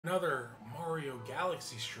another Mario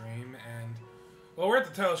Galaxy stream, and well, we're at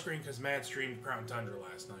the title screen because Matt streamed Crown Tundra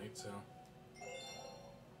last night, so.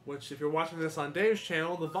 Which, if you're watching this on Dave's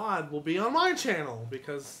channel, the VOD will be on my channel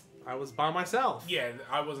because I was by myself. Yeah,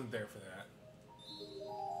 I wasn't there for that.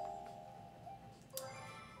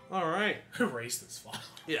 All right, Erase this file.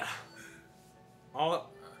 Yeah.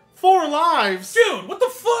 4 lives, dude. What the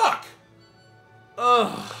fuck?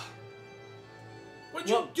 Ugh. What'd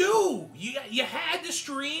you do? You had to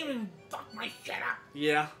stream and fuck my shit up.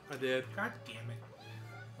 Yeah, I did. God damn it.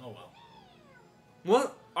 Oh well.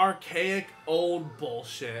 What archaic old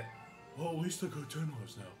bullshit. Well, at least I got 10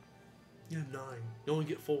 lives now. You have 9. You only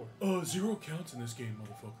get 4. 0 counts in this game,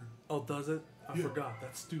 motherfucker. Oh, does it? I forgot.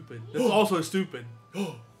 That's stupid. That's also stupid.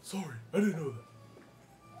 Oh, sorry. I didn't know that.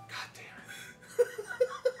 God damn it.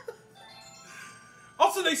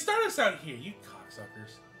 Also, they start us out here, you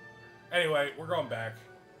cocksuckers. Anyway, we're going back.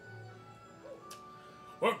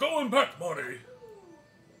 We're going back, buddy.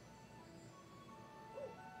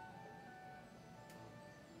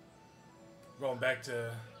 We're going back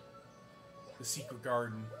to the secret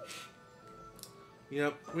garden.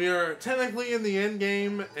 Yep, we are technically in the end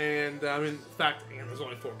game, and I mean, in fact, there's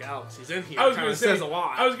only 4 galaxies in here. I was gonna say, says a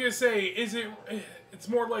lot. I was gonna say, is it? It's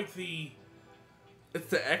more like the. It's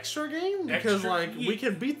the extra game because we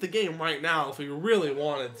can beat the game right now if we really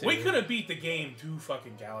wanted to. We could have beat the game 2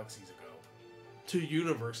 fucking galaxies ago. 2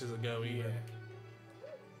 universes ago, even.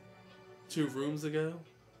 Yeah. 2 rooms ago.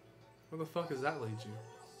 Where the fuck does that lead you?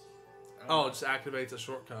 Oh, it just activates a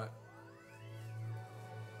shortcut.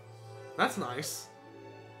 That's nice.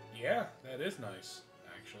 Yeah, that is nice,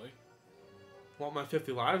 actually. Want my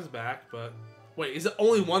 50 lives back, but... Wait, is it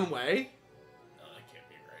only one way? No, that can't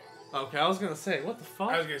be right. Okay, I was gonna say, what the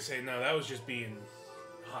fuck? I was gonna say, no, that was just being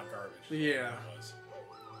hot garbage. Yeah.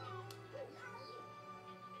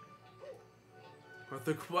 But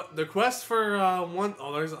the quest for one...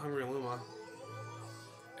 Oh, there's a Hungry Luma.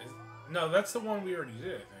 No, that's the one we already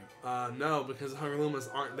did, I think. No, because Hungry Lumas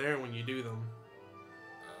aren't there when you do them.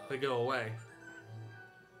 They go away.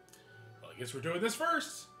 Well, I guess we're doing this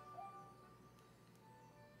first.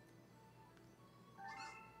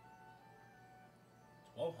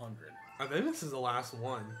 $1,200. I think this is the last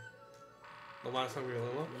one. The last Hungry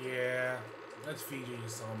Luma? Yeah. Let's feed you, you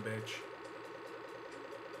son of a bitch.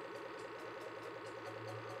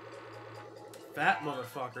 Fat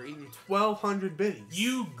motherfucker eating 1,200 biddies.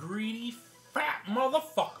 You greedy fat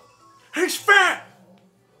motherfucker. He's fat!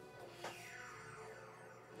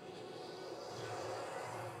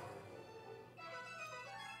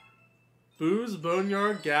 Boo's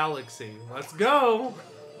Boneyard Galaxy. Let's go!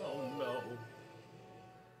 Oh no.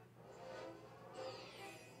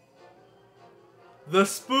 The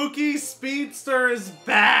spooky speedster is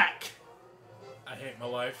back! I hate my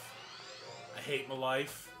life. I hate my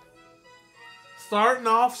life. Starting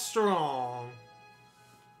off strong.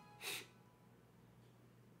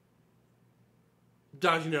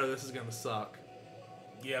 Did you know this is gonna suck?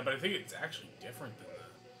 Yeah, but I think it's actually different than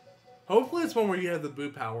that. Hopefully it's one where you have the boo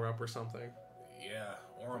power up or something. Yeah,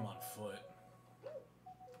 or I'm on foot.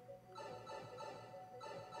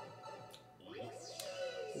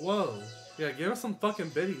 Whoa. Yeah, give us some fucking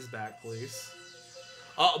biddies back, please.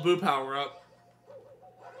 Oh, boo power up.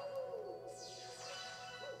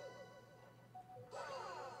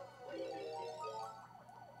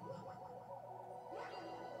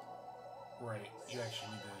 Right, you actually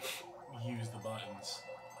need to use the buttons.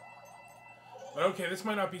 But okay, this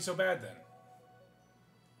might not be so bad then.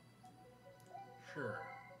 Sure.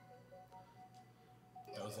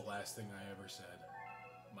 That was the last thing I ever said.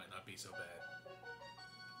 Might not be so bad.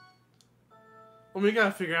 Well, we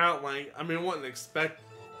gotta figure out, like, I mean, I wouldn't expect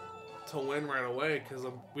to win right away, because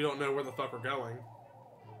we don't know where the fuck we're going.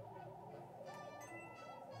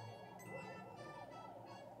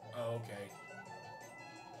 Oh, okay.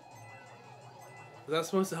 Is that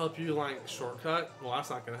supposed to help you, like, shortcut? Well, that's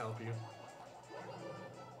not gonna help you.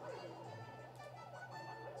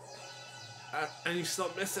 And you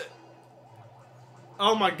still miss it.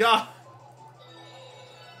 Oh my god!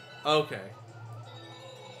 Okay.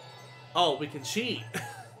 Oh, we can cheat.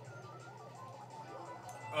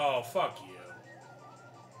 Oh, fuck you.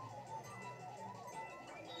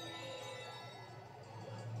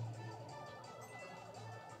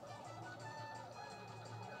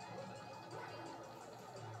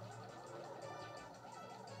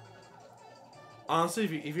 Honestly,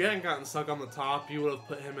 if you hadn't gotten stuck on the top, you would have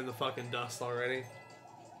put him in the fucking dust already.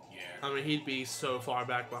 Yeah. I mean, he'd be so far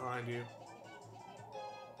back behind you.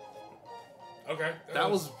 Okay.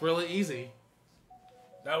 That was really easy.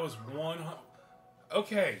 That was one...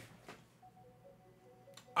 Okay.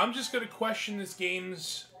 I'm just going to question this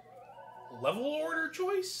game's level order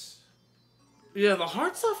choice. Yeah, the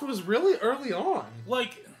hard stuff was really early on.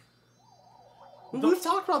 Like, we've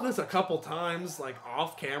talked about this a couple times, like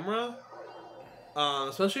off camera,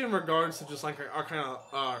 especially in regards to just like our kind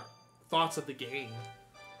of thoughts of the game.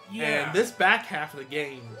 yeah. And this back half of the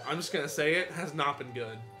game, I'm just gonna say it, has not been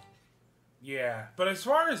good. Yeah, but as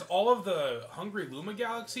far as all of the Hungry Luma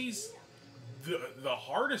galaxies, the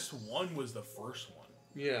hardest one was the first one.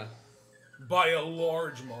 Yeah. By a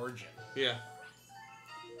large margin. Yeah.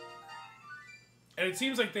 And it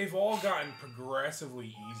seems like they've all gotten progressively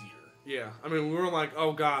easier. Yeah. I mean, we were like,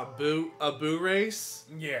 oh god, a boo race?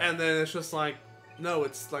 Yeah. And then it's just like, no,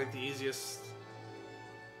 it's like the easiest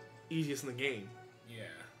in the game. Yeah.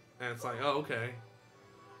 And it's like, oh, okay.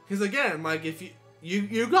 Because again, like, if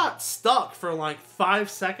you got stuck for like 5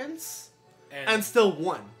 seconds and still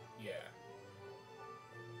won. Yeah.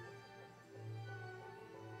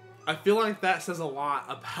 I feel like that says a lot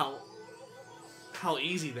about how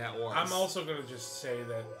easy that was. I'm also going to just say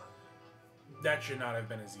that should not have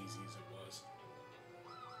been as easy as it was.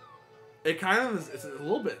 It kind of is, it's a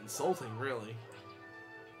little bit insulting, really.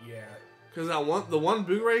 Yeah. Because the one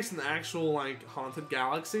boot race in the actual, like, Haunted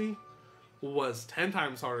Galaxy was 10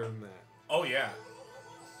 times harder than that. Oh, yeah.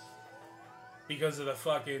 Because of the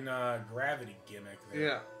fucking gravity gimmick there.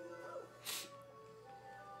 Yeah.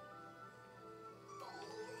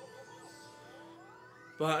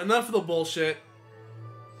 But enough of the bullshit.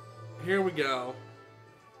 Here we go.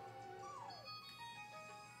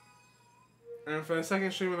 And for the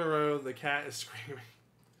second stream in a row, the cat is screaming.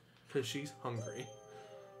 Because she's hungry.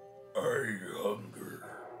 I'm hungry.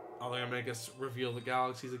 Are they going to make us reveal the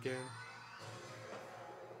galaxies again?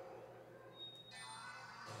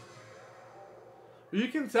 You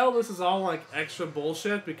can tell this is all, like, extra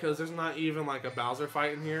bullshit because there's not even, like, a Bowser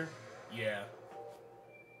fight in here. Yeah.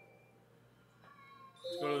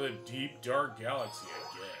 Let's go to the deep, dark galaxy,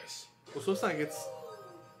 I guess. Well, so it's like it's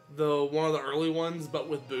one of the early ones, but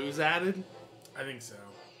with booze added. I think so.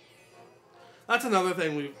 That's another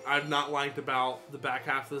thing I've not liked about the back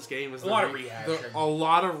half of this game is a lot of rehashing. A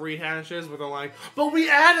lot of rehashes where they're like, but we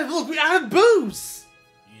added booze.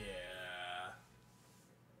 Yeah.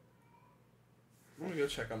 I'm gonna go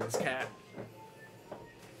check on this cat.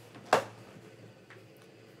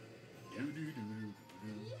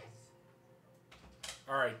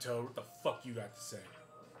 Alright, Toad, what the fuck you got to say?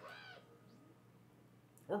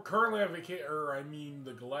 We're currently on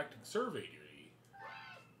the Galactic Survey duty.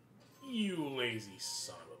 You lazy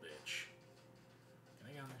son of a bitch. Can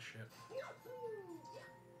I get on this ship?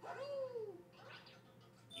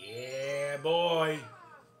 Yeah, boy.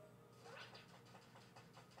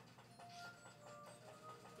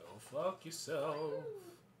 Go fuck yourself.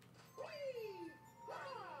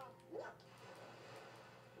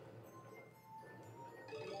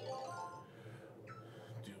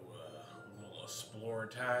 Do a little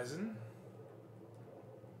exploratizing.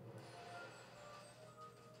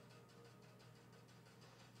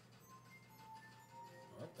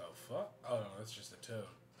 What the fuck? Oh, no, that's just a toad.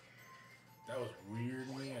 That was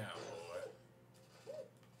weirding me out, boy.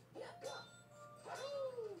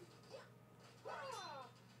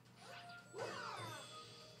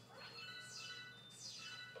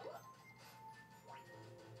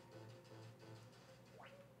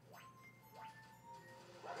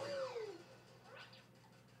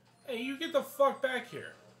 Hey, you get the fuck back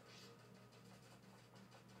here.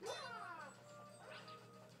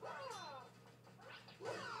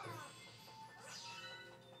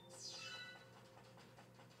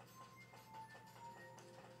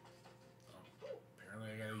 Apparently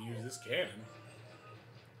I gotta use this cannon.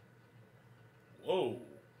 Whoa.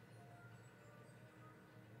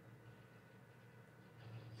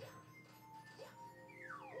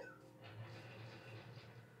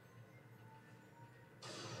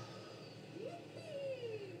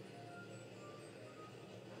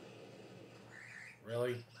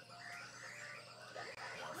 Really?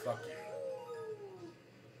 Oh, fuck you.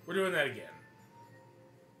 We're doing that again.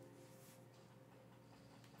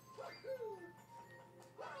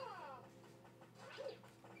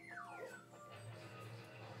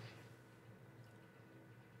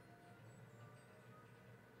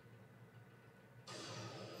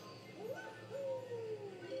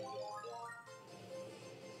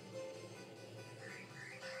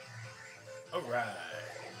 All right.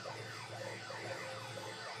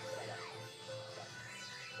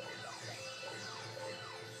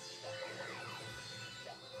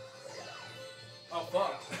 Oh,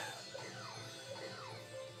 fuck.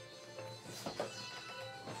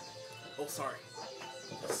 Oh, sorry.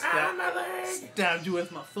 Ah, my leg! Stabbed you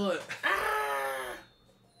with my foot. Ah!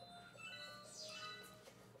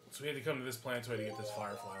 It's So we had to come to this planet to get this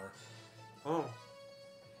fire flower. Oh.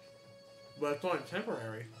 But it's only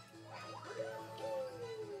temporary.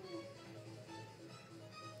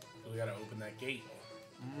 So we gotta open that gate.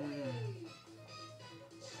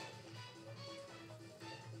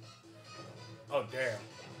 Oh, damn.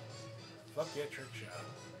 Fuck yeah, trick shot.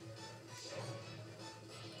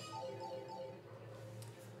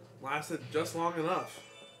 Lasted just long enough.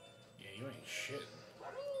 Yeah, you ain't shit.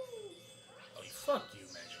 Oh, fuck you,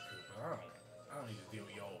 Magic Koopa. I don't need to deal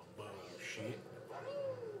with y'all bullshit.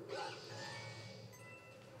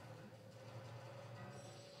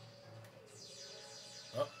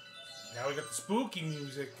 Oh, now we got the spooky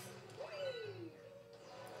music.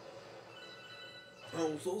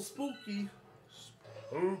 Oh, so spooky.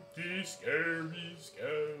 Spooky, scary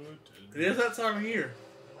skeleton. It is that time of year.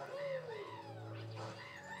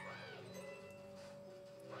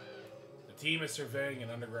 The team is surveying an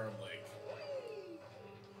underground lake.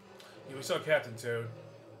 Yeah, we saw Captain Toad.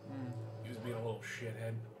 He was being a little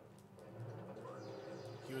shithead.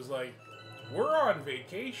 He was like, we're on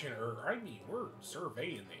vacation, or I mean, we're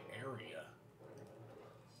surveying the area.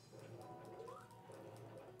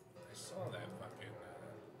 I saw that fucking...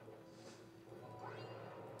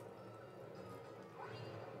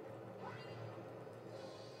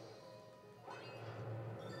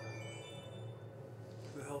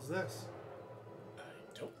 What the hell's this? I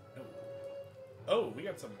don't know. Oh, we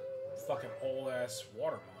got some fucking old-ass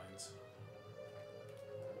water mines.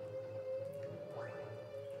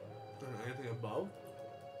 Anything above?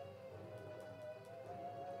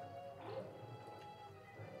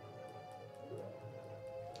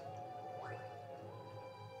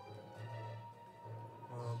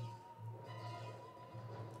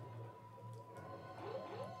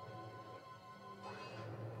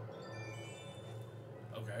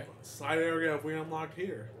 Okay. Side area have we unlocked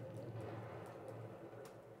here?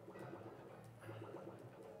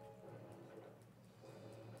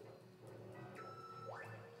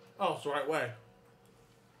 Oh, it's the right way.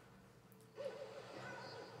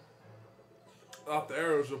 Off the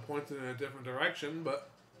arrows were pointed in a different direction,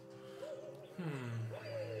 but...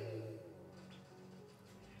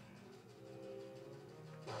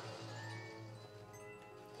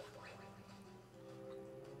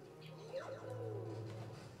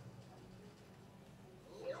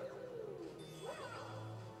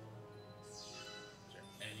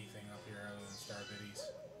 Anything up here other than star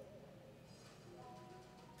biddies?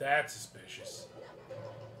 That's suspicious.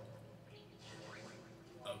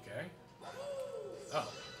 Okay. Oh.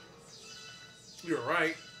 You're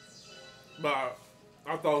right. But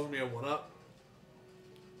I thought it was going to be a 1-up.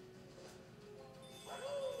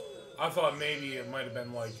 I thought maybe it might have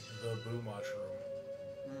been like the boo mushroom.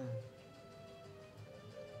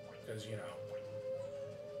 Because, you know,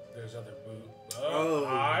 there's other boo. Oh,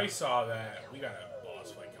 I saw that. We got a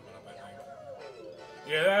boss fight coming up, I think.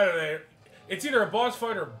 Yeah, that or they. It's either a boss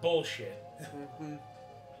fight or bullshit.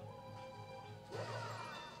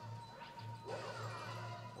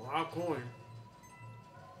 A lot of coin.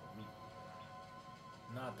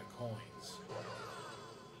 Not the coins.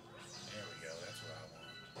 There we go. That's what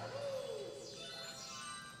I want.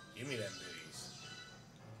 Give me them biddies.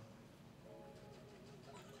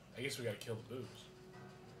 I guess we gotta kill the boos.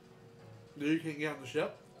 You can't get on the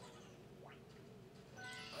ship?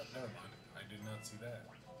 Never mind. I did not see that.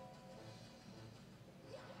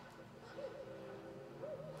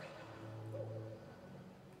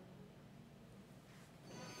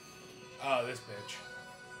 Oh, this bitch.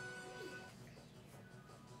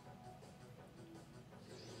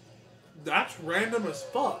 That's random as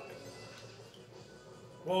fuck.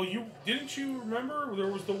 Well, didn't you remember there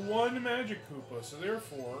was the one Magic Koopa, so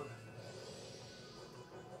therefore...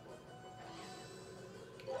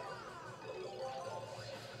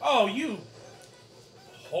 Oh, you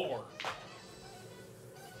whore.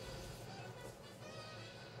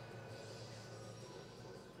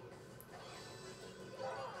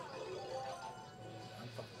 I'm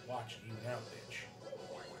fucking watching you now, bitch.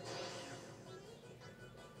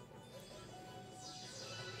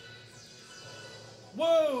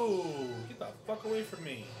 Whoa! Get the fuck away from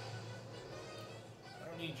me. I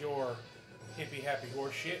don't need your hippie happy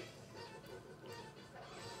horse shit.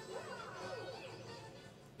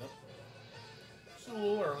 Nope. Just a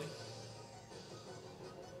little early.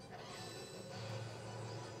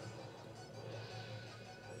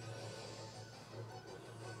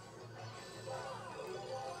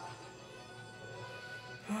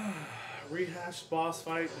 Rehashed boss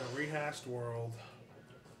fight in a rehashed world.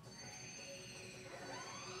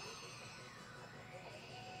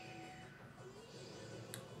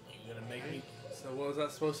 You gonna make me? So what was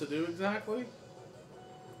that supposed to do exactly?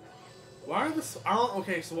 Why are the...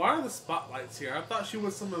 okay, so why are the spotlights here? I thought she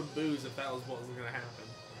would summon booze if that was what was going to happen.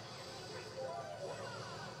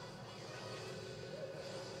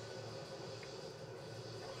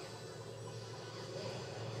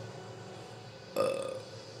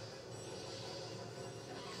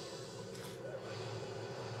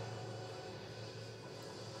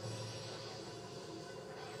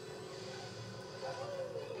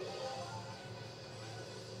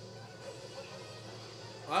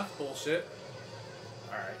 Well, that's bullshit.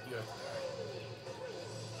 Alright, you have to die.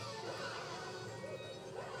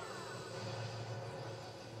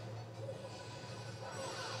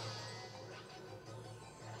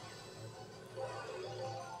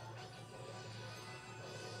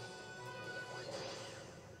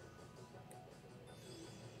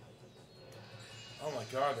 Oh my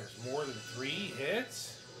god, there's more than 3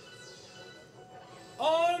 hits?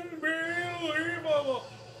 Unbelievable!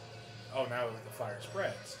 Oh, now the fire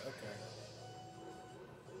spreads. Okay.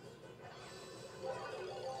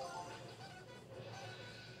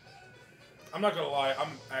 I'm not gonna lie, I'm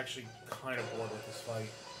actually kind of bored with this fight.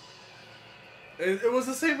 It was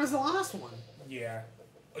the same as the last one. Yeah.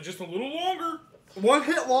 Just a little longer. 1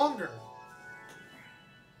 hit longer.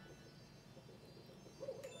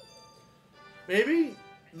 Maybe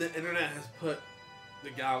the internet has put the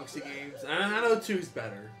Galaxy games, and I know 2's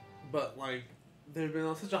better, but like, they've been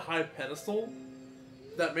on such a high pedestal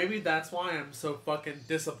that maybe that's why I'm so fucking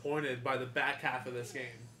disappointed by the back half of this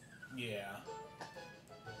game. Yeah.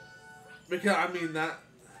 Because, I mean, that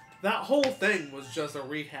whole thing was just a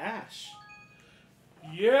rehash.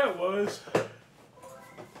 Yeah, it was.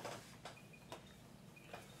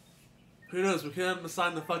 Who knows, we couldn't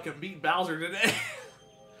decide to fucking beat Bowser today.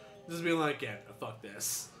 Just be like, yeah, fuck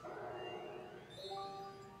this.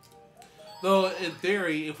 Though, in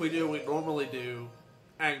theory, if we do what we normally do,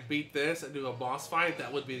 and beat this and do a boss fight,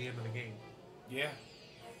 that would be the end of the game. Yeah.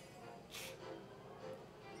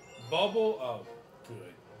 Bubble? Oh,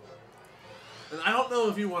 good. And I don't know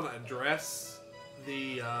if you want to address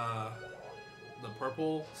the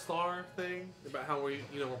purple star thing about how we're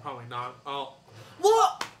probably not. Oh,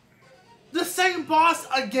 look, the same boss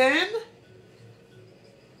again.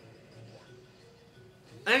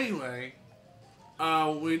 Anyway,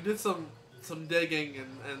 we did some digging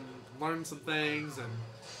and learned some things,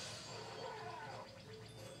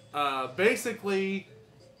 and basically,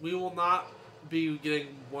 we will not be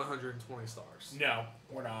getting 120 stars. No,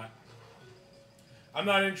 we're not. I'm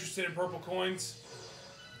not interested in purple coins.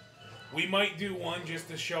 We might do one just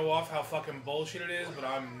to show off how fucking bullshit it is, but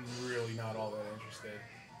I'm really not all that interested.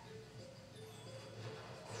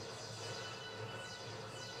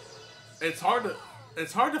 It's hard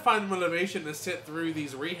to find motivation to sit through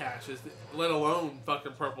these rehashes, let alone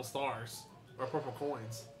fucking purple stars or purple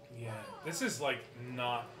coins. Yeah, this is like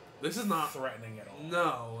not. This is not threatening at all.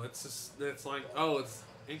 No, it's like, oh, it's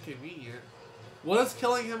inconvenient. What does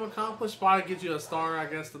killing him accomplish? Probably gives you a star, I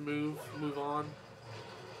guess, to move on.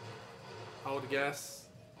 I would guess.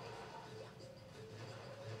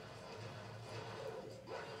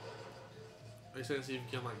 Are you saying see if you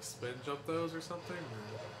can like spin jump those or something?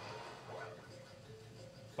 Or?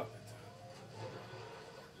 Fuck that.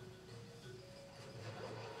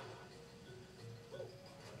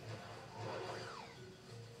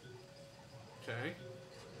 Okay.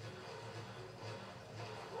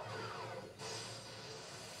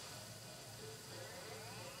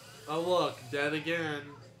 Oh look, dead again.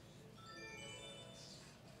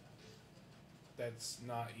 That's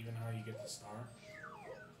not even how you get the star.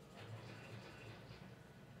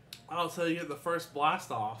 I'll tell you, get the first blast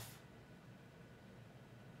off.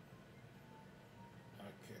 Okay.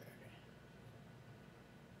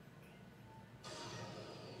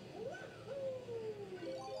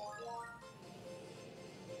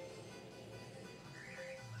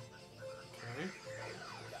 Okay.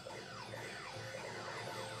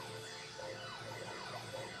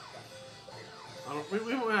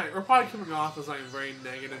 We're probably coming off as like very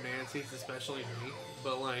negative Nancy's, especially me.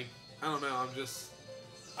 But like, I don't know.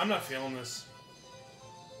 I'm not feeling this.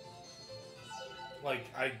 Like,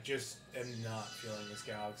 I just am not feeling this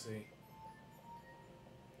galaxy.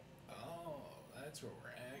 Oh, that's where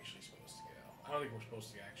we're actually supposed to go. I don't think we're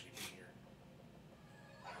supposed to actually be here.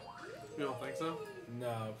 You don't think so?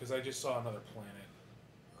 No, because I just saw another planet.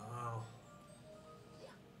 Oh.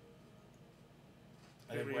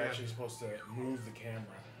 I think we're actually supposed to move the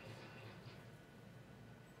camera.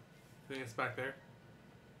 Think it's back there?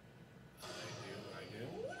 I do.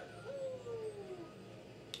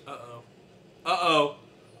 Uh-oh. Uh-oh.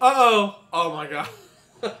 Uh-oh. Oh my god.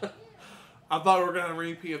 I thought we were gonna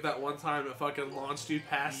repeat of that one time it fucking launched you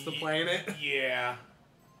past the planet. Yeah.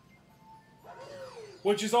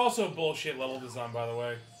 Which is also bullshit level design, by the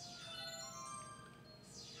way.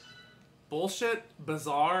 Bullshit,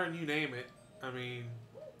 bizarre, and you name it. I mean,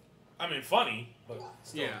 funny, but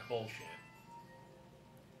still yeah. bullshit.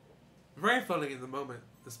 Very funny in the moment,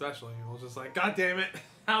 especially. I was just like, God damn it,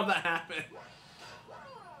 how'd that happen?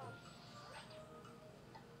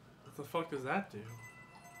 What the fuck does that do?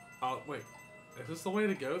 Oh, wait. Is this the way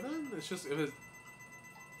to go then? It's just, if it's...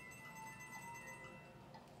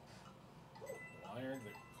 Why are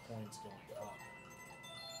the coins going up?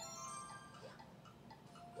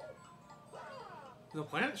 Is the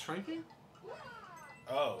planet shrinking?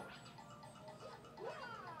 Oh.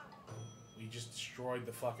 We just destroyed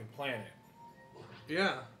the fucking planet.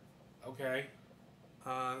 Yeah. Okay.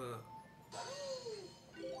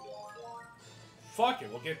 Fuck it,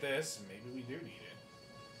 we'll get this, and maybe we do need it.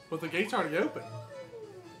 But the gate's already open.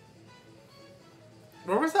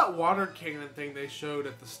 Where was that water cannon thing they showed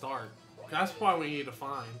at the start? That's why we need to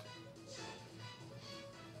find.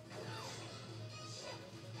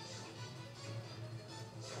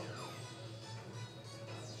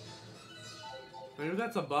 Maybe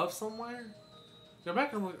that's above somewhere? Go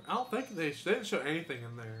back and look. I don't think they didn't show anything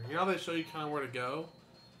in there. You know how they show you kind of where to go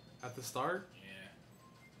at the start?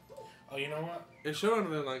 Yeah. Oh, you know what? It showed under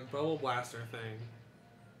the like bubble blaster thing.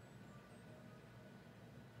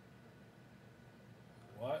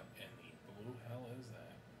 What in the blue hell is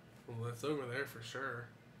that? Well, it's over there for sure.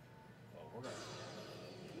 Well, we're gonna...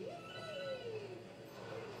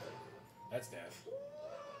 That's death.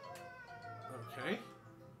 Okay.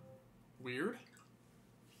 Weird.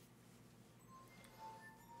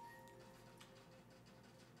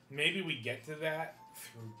 Maybe we get to that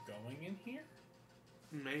through going in here?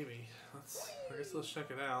 Maybe. I guess let's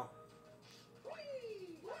check it out.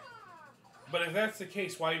 But if that's the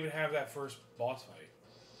case, why even have that first boss fight?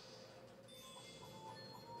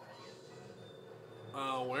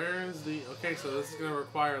 Where is the... Okay, so this is going to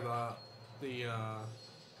require the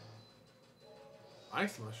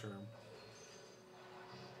ice mushroom.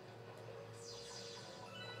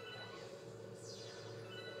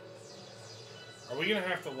 Are we gonna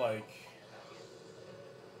have to, like,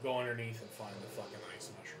 go underneath and find the fucking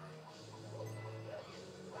ice mushroom?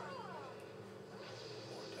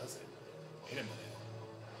 Or does it? Wait a minute.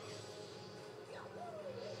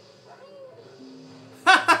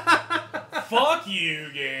 Fuck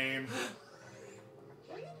you, game!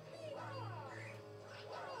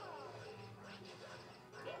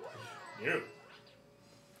 You.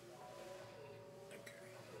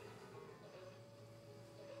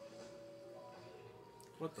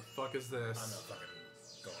 What the fuck is this? I'm not fucking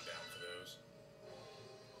going down for those.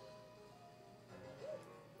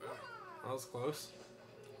 That was close.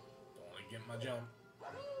 Don't want to get my jump.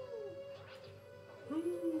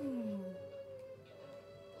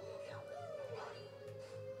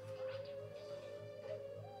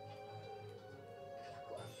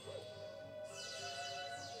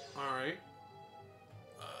 Alright.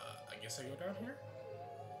 I guess I go down here?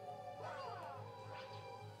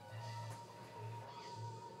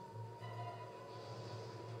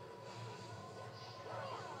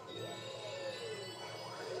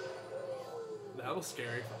 That was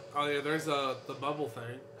scary. Oh yeah, there's the bubble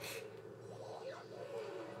thing.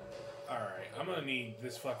 Alright, I'm gonna need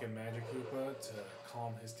this fucking Magic Koopa to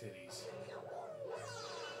calm his titties.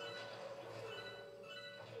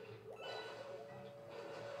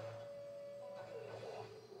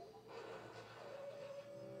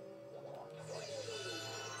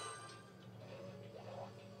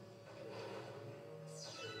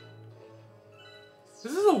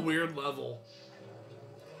 This is a weird level.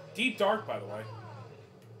 Deep Dark, by the way.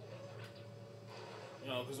 You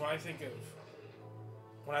know, because when I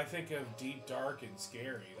think of Deep Dark and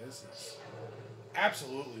scary, this is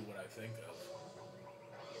absolutely what I think of.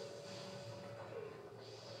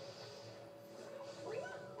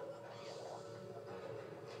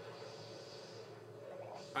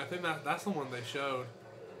 I think that's the one they showed.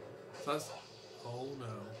 So that's... Oh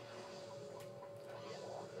no.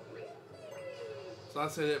 So I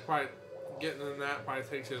said it probably... Getting in that probably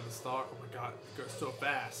takes you to the start. Oh my god, it goes so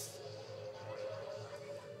fast.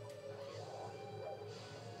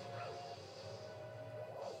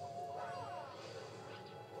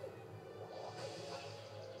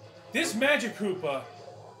 This Magic Koopa!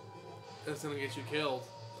 It's gonna get you killed.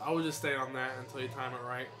 I would just stay on that until you time it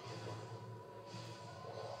right.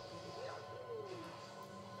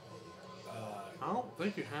 I don't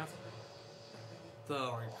think you have to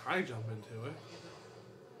like high jump into it.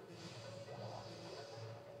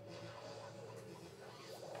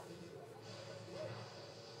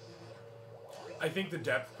 I think the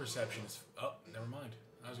depth perception is... Oh, never mind.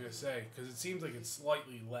 was gonna say, because it seems like it's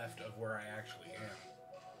slightly left of where I actually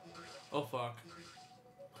am. Oh fuck.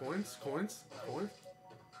 Coins? Coins? Coins?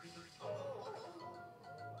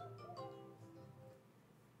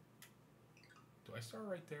 Do I start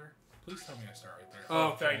right there? Please tell me I start right there.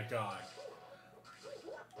 Oh, Oh, thank God.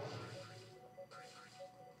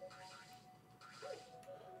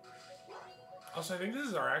 Also, I think this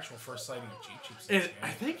is our actual first sighting of Cheep Cheeps in this game. I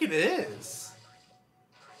think it is.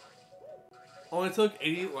 Only took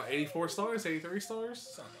 84 stars, 83 stars?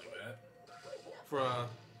 Something like that. For a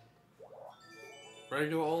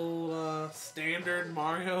regular old standard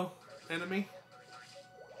Mario enemy.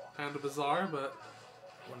 Kind of bizarre, but...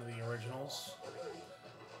 One of the originals.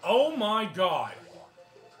 Oh my God!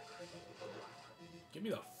 Get me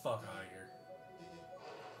the fuck out of here.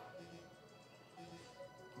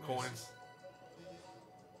 Coins.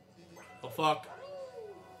 Oh fuck.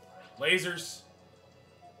 Lasers.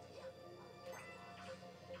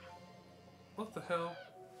 What the hell?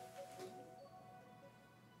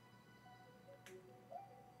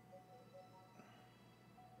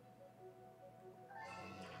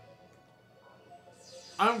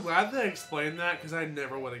 I'm glad they explained that because I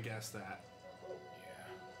never would have guessed that.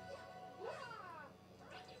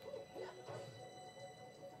 Yeah.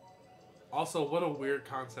 Also, what a weird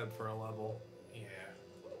concept for a level. Yeah.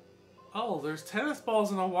 Oh, there's tennis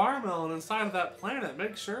balls and a watermelon inside of that planet.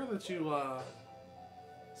 Make sure that you,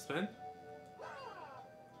 spin.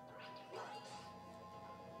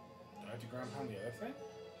 Do I have to ground pound the other thing?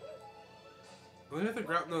 I think the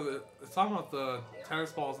ground. No, it's talking about the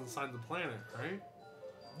tennis balls inside the planet, right?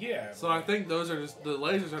 Yeah. So I think those are just the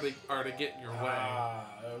lasers are to get in your way. Ah,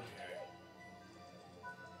 okay.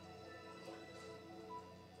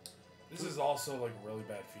 This is also like a really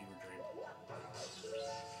bad fever dream.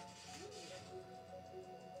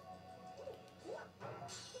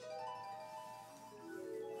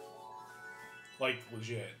 Like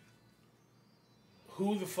legit.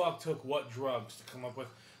 Who the fuck took what drugs to come up with?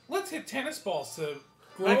 Let's hit tennis balls to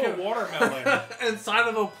grow a watermelon inside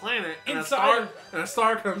of a planet, and Inside a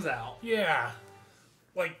star comes out. Yeah,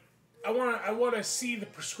 like I want to see the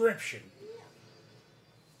prescription.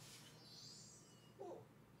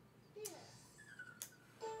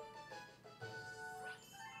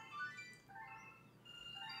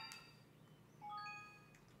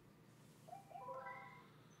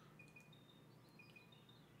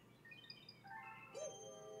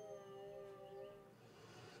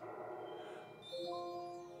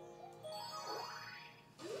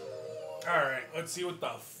 Alright, let's see what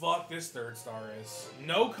the fuck this third star is.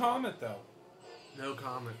 No comment, though. No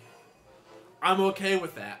comment. I'm okay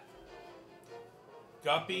with that.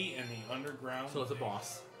 Guppy and the underground. So it's a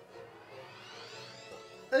boss.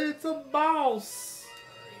 It's a boss!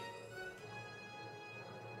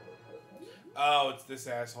 Oh, it's this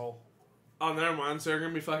asshole. Oh, never mind. So they're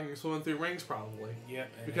gonna be fucking swimming through rings, probably.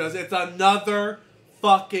 Yep. Because it's another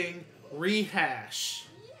fucking rehash.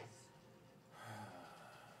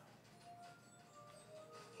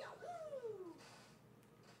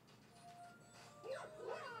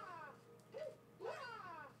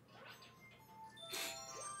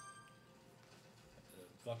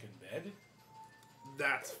 Fucking bed?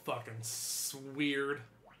 That's fucking weird.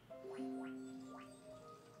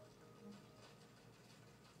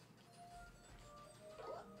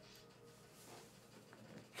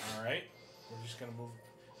 Alright. We're just gonna move.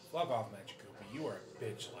 Fuck off, Magic Koopa. You were a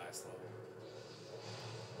bitch last level.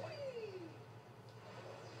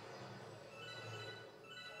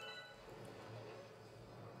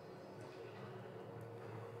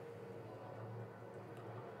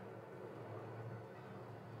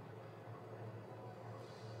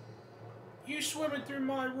 You swimming through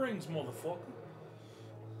my rings, motherfucker.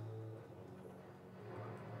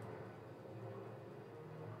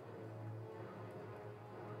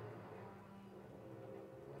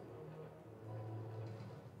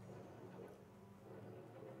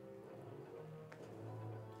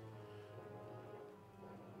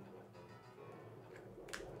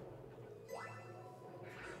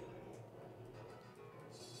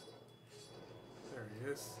 There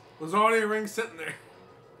he is. There's already a ring sitting there.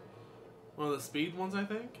 One of the speed ones, I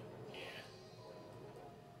think? Yeah.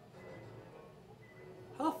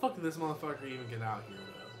 How the fuck did this motherfucker even get out here,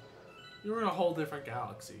 though? You were in a whole different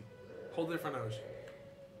galaxy. Whole different ocean.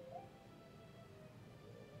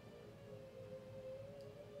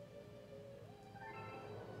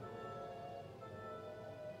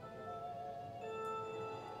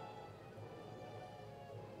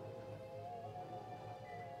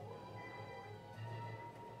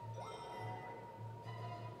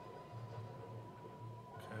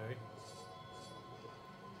 Okay.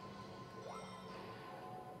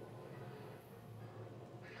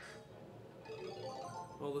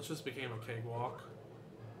 Well, this just became a cakewalk.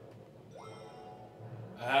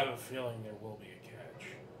 I have a feeling there will be a catch.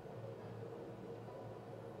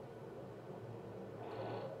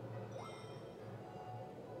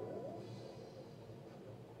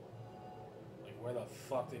 Like, where the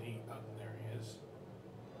fuck did he... Oh, there he is.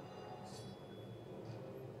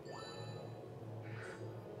 Or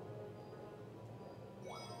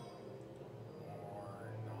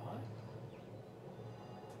not?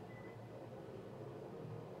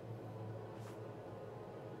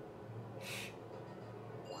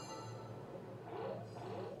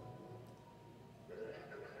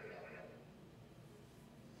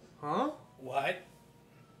 Huh? What?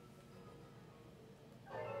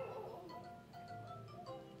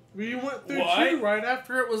 We went through What? 2 right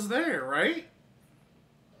after it was there, right?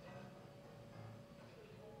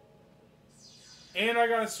 And I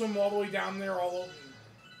gotta swim all the way down there all over.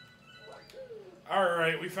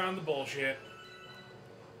 Alright, we found the bullshit.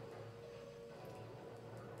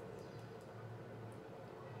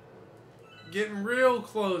 Getting real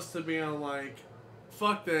close to being like,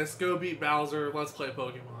 fuck this, go beat Bowser, let's play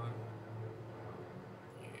Pokemon.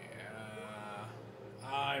 Yeah.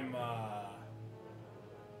 I'm,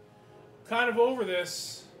 kind of over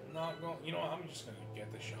this. Not going... You know what? I'm just gonna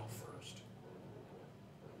get the shell first.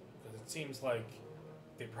 Because it seems like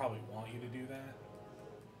they probably want you to do that.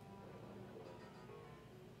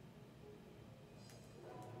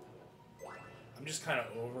 I'm just kind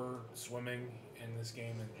of over swimming in this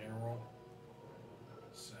game in general.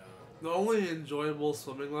 So... The only enjoyable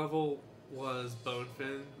swimming level was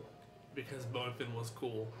Bonefin, because Bonefin was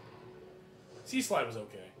cool. Sea Slide was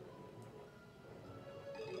okay.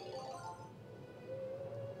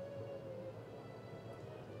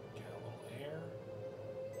 Get a little air.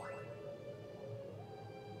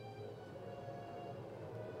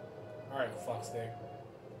 Alright, fuck stick.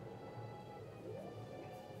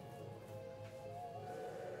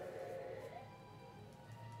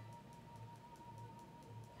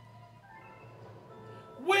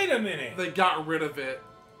 Wait a minute! They got rid of it.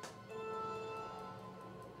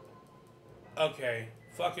 Okay,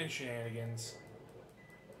 fucking shenanigans.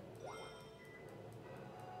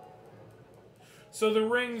 So the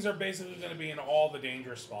rings are basically going to be in all the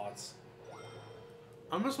dangerous spots.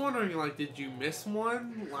 I'm just wondering, like, did you miss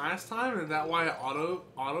one last time? Is that why it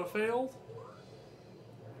auto failed?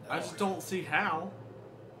 I just don't see how.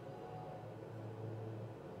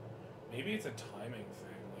 Maybe it's a timing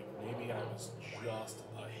thing. Like, maybe I was just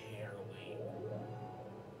a hair late.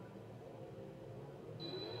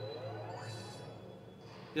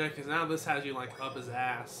 Yeah, because now this has you, like, up his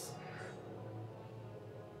ass.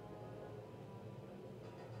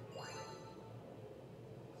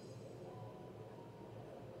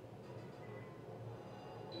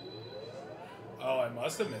 Oh, I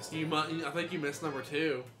must have missed it. I think you missed number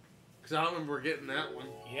 2. Because I don't remember getting that one.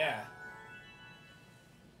 Yeah.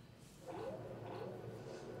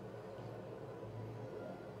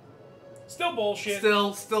 Still bullshit.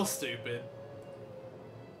 Still stupid.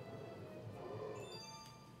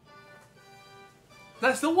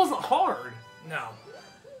 That still wasn't hard. No.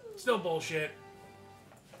 Still bullshit.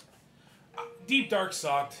 Deep Dark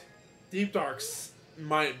sucked. Deep Darks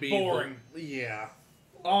might be boring. Yeah.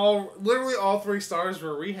 Literally all 3 stars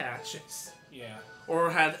were rehashes. Yeah. Or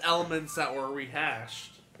had elements that were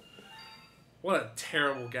rehashed. What a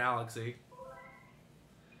terrible galaxy.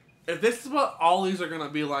 If this is what all these are gonna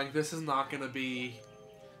be like, this is not gonna be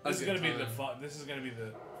This is gonna be the fun. This is gonna be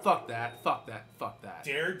the fuck that, fuck that, fuck that.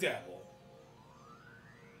 Daredevil.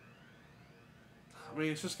 I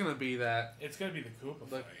mean, it's just gonna be that. It's gonna be the Koopa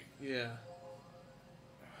fight. Yeah.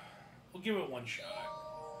 We'll give it one shot.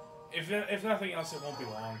 If nothing else, it won't be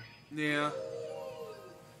long. Yeah.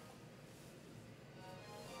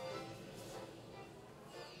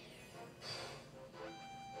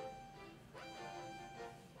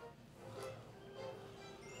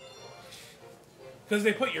 Because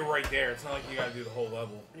they put you right there. It's not like you gotta do the whole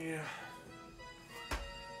level. Yeah.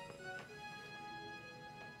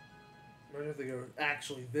 Where did they go?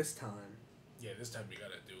 Actually, this time. Yeah, this time you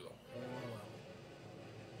gotta do the whole level.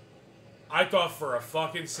 I thought for a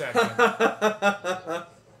fucking second.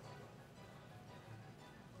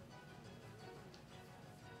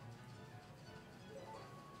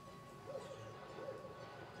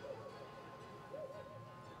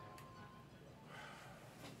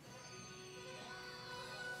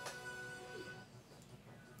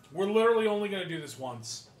 We're literally only gonna do this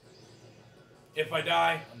once. If I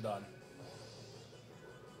die, I'm done.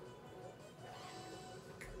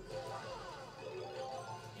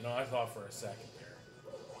 You know, I thought for a second there.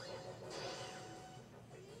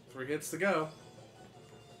 3 hits to go.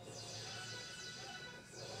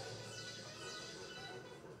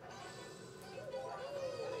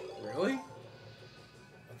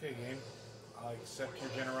 accept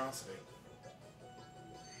your generosity.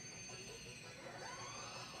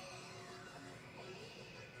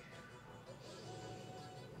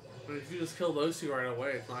 But if you just kill those two right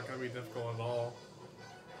away, it's not going to be difficult at all.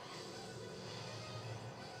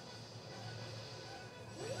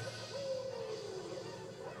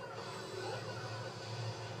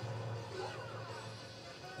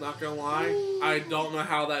 Not gonna lie, I don't know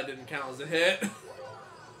how that didn't count as a hit.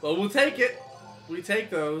 But we'll take it. We take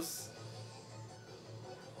those.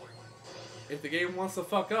 If the game wants to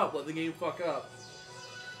fuck up, let the game fuck up.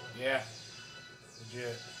 Yeah.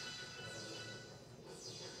 Legit.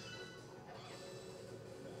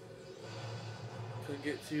 Couldn't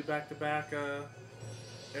get two back-to-back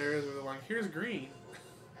areas where they're like, here's green.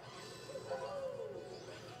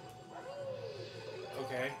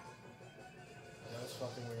 Okay. That was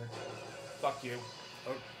fucking weird. Fuck you.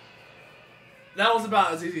 Oh. That was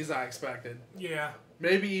about as easy as I expected. Yeah.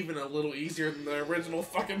 Maybe even a little easier than the original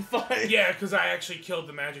fucking fight. Yeah, because I actually killed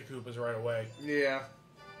the Magic Koopas right away. Yeah.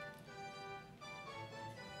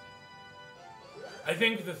 I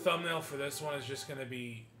think the thumbnail for this one is just going to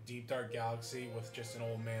be Deep Dark Galaxy with just an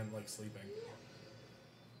old man, like, sleeping.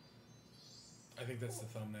 I think that's the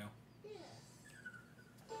thumbnail.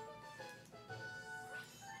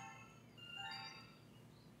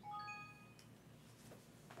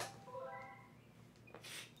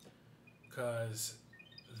 Because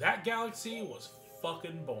that galaxy was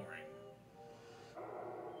fucking boring.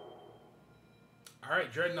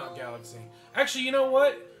 Alright, Dreadnought Galaxy. Actually, you know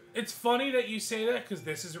what? It's funny that you say that because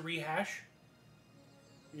this is a rehash.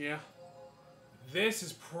 Yeah. This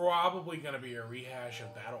is probably going to be a rehash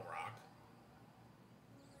of Battle Rock.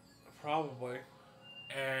 Probably.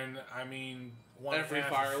 And, I mean... Every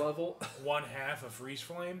fire level. One half of Freeze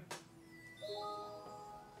Flame.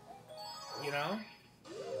 You know?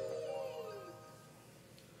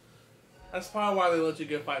 That's probably why they let you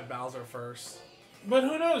go fight Bowser first. But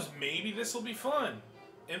who knows? Maybe this will be fun.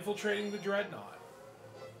 Infiltrating the Dreadnought.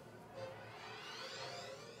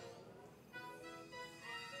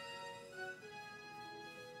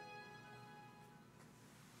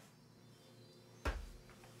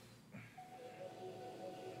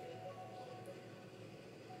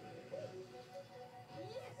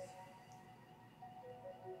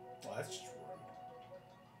 Well, that's just rude.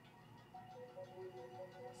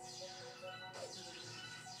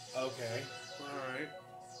 Okay. Alright.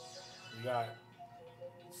 You got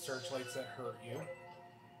searchlights that hurt you.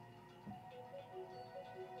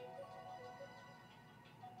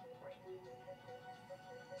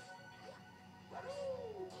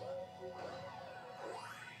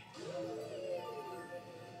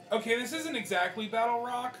 Okay, this isn't exactly Battle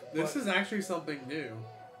Rock. This is actually something new.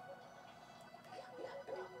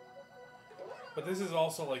 But this is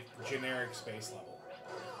also like generic space level.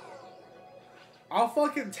 I'll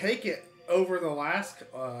fucking take it over the last.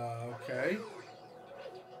 Okay.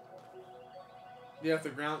 You have to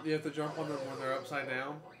ground. You have to jump on them when they're upside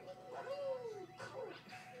down.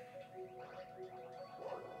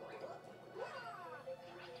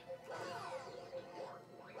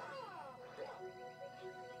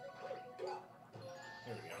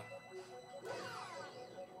 There we go.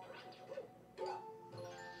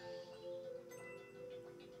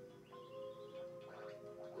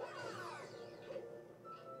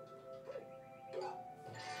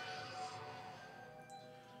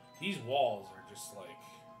 These walls are just like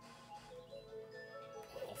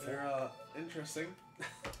awful. They're interesting.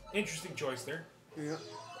 Interesting choice there. Yeah.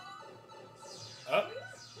 Up.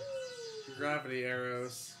 Gravity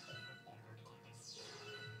arrows.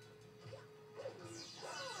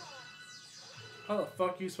 How the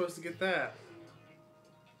fuck are you supposed to get that?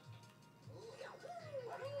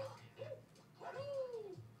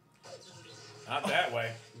 Not that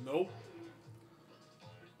way. Nope.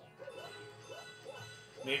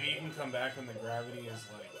 Maybe you can come back when the gravity is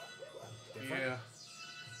like different. Yeah.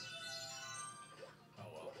 Oh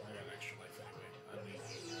well, I got an extra life anyway. I need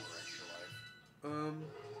more extra life.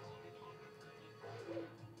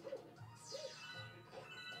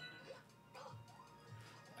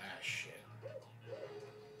 Ah shit.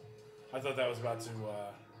 I thought that was about to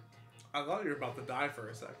I thought you were about to die for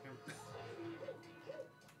a second.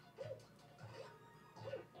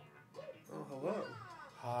 Oh, hello.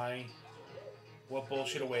 Hi. What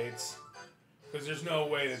bullshit awaits? Because there's no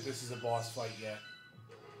way that this is a boss fight yet.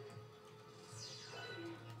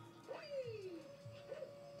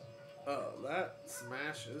 Oh, that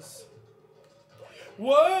smashes.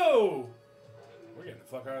 Whoa! We're getting the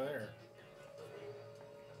fuck out of there.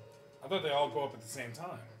 I thought they all go up at the same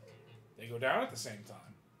time. They go down at the same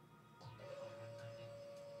time.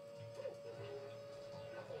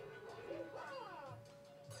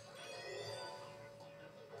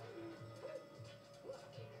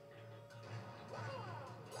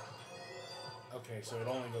 Okay, so it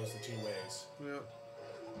only goes the 2 ways. Yep.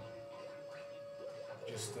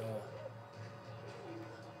 Just,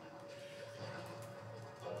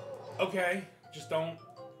 okay, just don't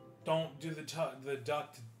do the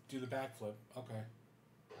duck to do the backflip. Okay.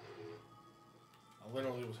 I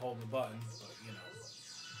literally was holding the button, but you know.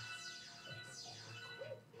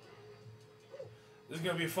 This is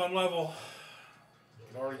gonna be a fun level.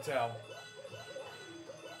 I can already tell.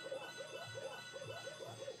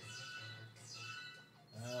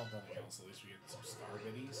 Well, nothing else. At least we get some star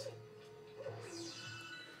biddies.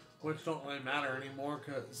 Which don't really matter anymore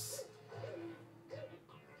because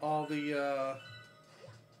all the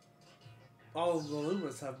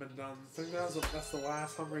Lumas have been done. I think that's the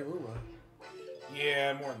last Hungry Luma.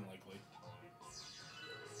 Yeah, more than likely.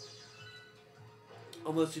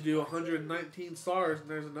 Unless you do 119 stars and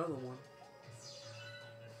there's another one.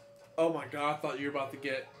 Oh my god, I thought you were about to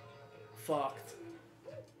get fucked.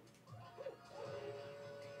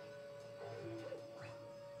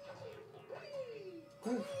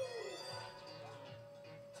 Ooh.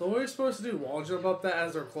 So what are you supposed to do? Wall jump up that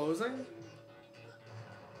as they're closing?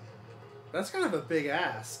 That's kind of a big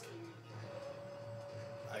ask.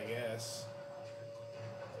 I guess.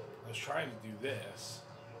 I was trying to do this.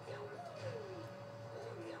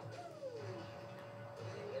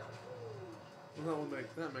 Well,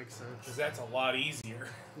 that makes sense. Because that's a lot easier.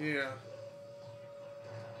 Yeah.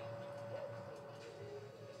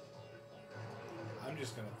 I'm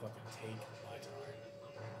just gonna fucking take my time.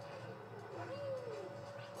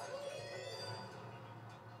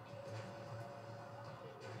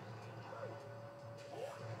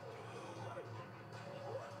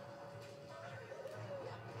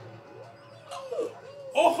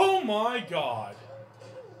 Oh my god!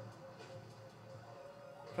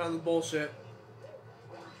 Found the bullshit.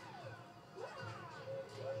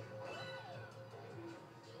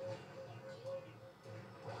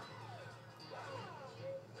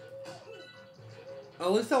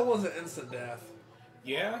 At least that wasn't instant death.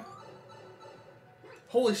 Yeah?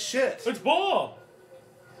 Holy shit! It's Bob!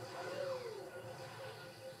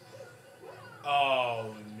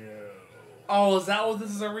 Oh no. Oh, is that what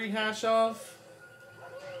this is a rehash of?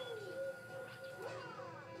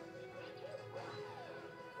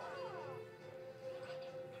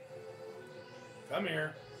 Come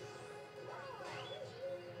here.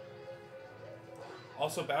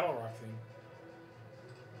 Also Battle Rock theme.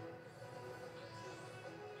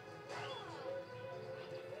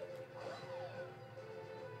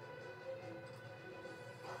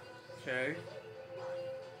 Okay.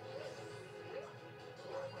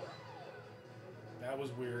 That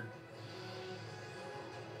was weird.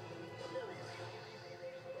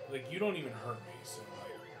 Like, you don't even hurt me, so like...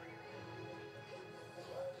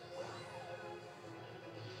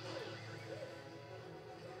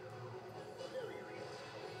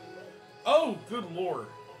 Oh, good lord.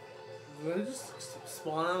 Did they just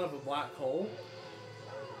spawn out of a black hole?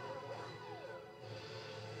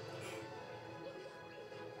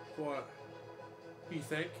 What? You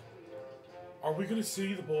think? Are we gonna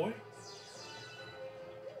see the boy?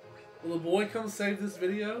 Will the boy come save this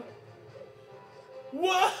video?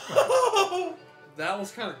 Whoa! That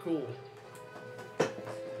was kind of cool.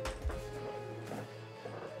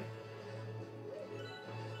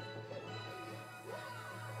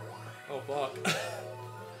 Oh, fuck.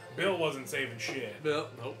 Bill wasn't saving shit. Bill,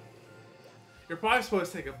 nope. You're probably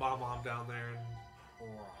supposed to take a bomb down there and...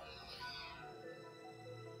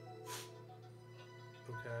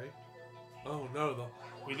 Okay. Oh, no,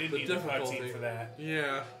 we didn't the need the difficulty cutscene for that.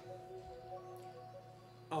 Yeah.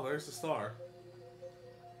 Oh, there's the star.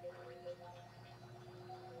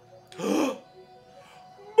 Boo!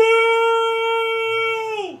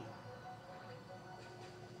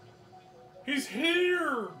 He's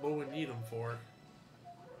here! What would we need him for?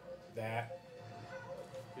 That.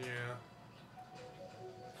 Yeah.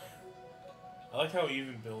 I like how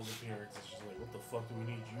even Bill's appearance is just like, what the fuck do we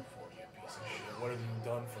need you for, you piece of shit? What have you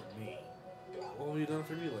done for me? What have you done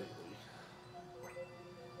for me lately?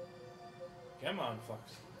 Come on, fuck.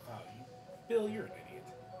 Oh, you. Bill, you're an idiot.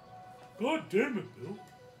 God damn it, Bill.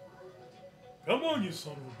 Come on, you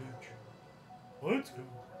son of a bitch. Let's go.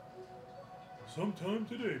 Sometime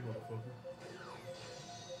today, motherfucker.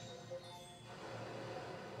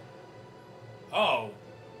 Oh.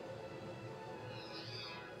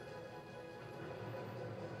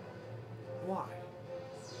 Why?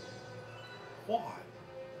 Why?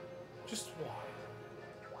 Just why?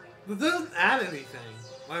 That doesn't add anything.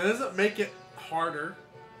 Like, it doesn't make it harder.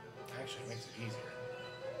 Actually, it makes it easier.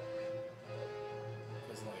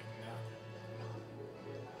 Because, like, now.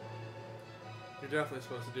 You're definitely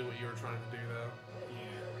supposed to do what you were trying to do, though.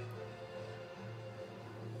 Yeah.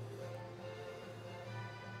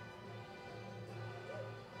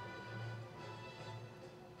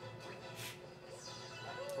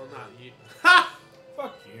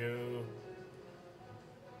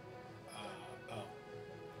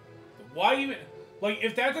 Why even... Like,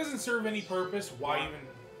 if that doesn't serve any purpose, why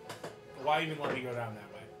even let me go down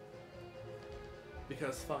that way?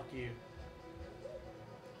 Because fuck you.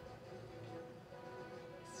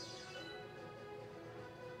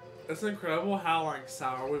 It's incredible how, like,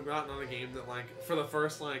 sour we've gotten on a game that, like, for the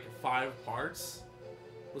first, like, 5 parts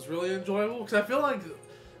was really enjoyable. Because I feel like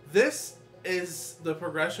this is the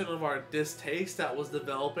progression of our distaste that was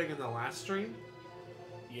developing in the last stream.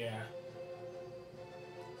 Yeah.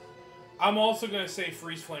 I'm also going to say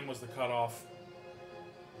Freeze Flame was the cutoff.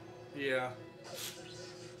 Yeah.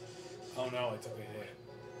 Oh no, I took a hit.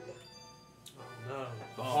 Oh no.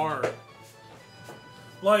 The hard.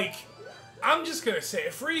 Like, I'm just going to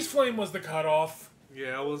say Freeze Flame was the cutoff.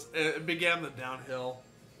 Yeah, it began the downhill.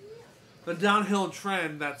 The downhill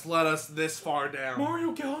trend that's led us this far down.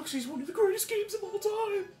 Mario Galaxy is one of the greatest games of all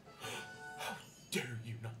time. How dare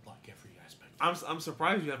you not like every aspect? I'm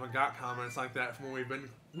surprised you haven't got comments like that from when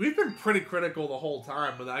we've been pretty critical the whole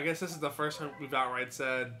time, but I guess this is the first time we've outright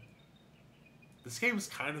said this game is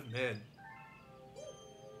kind of mid.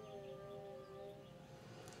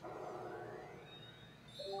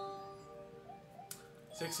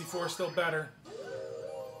 '64 still better.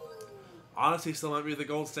 Honestly, still might be the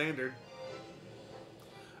gold standard.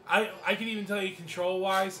 I can even tell you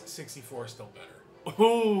control-wise, 64 is still better.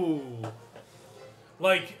 Ooh.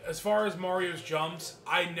 Like, as far as Mario's jumps,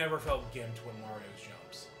 I never felt gimped when Mario's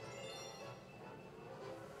jumps.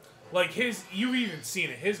 Like, you've even seen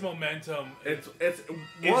it, his momentum... It's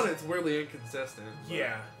weirdly inconsistent. But.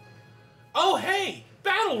 Yeah. Oh, hey!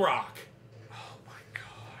 Battle Rock! Oh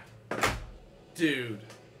my god. Dude.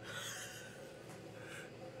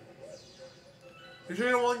 You sure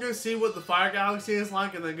you don't want to go see what the Fire Galaxy is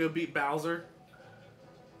like and then go beat Bowser?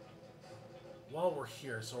 Well, we're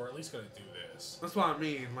here, so we're at least gonna do this. That's what I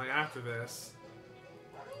mean, like after this.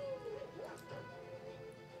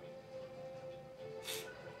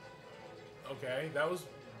 Okay, that was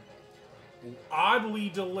oddly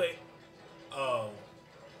delayed. Oh.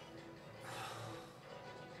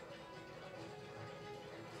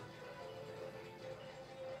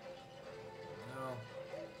 No.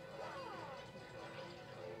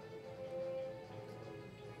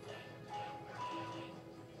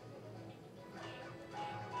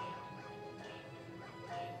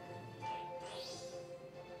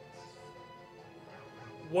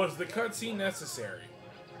 Was the cutscene necessary?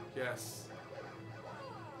 Yes.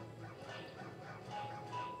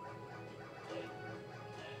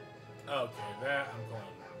 Okay, that I'm going.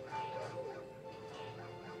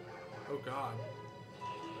 Oh god.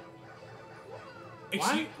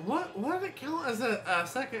 Excuse- What did it count as a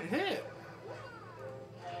second hit?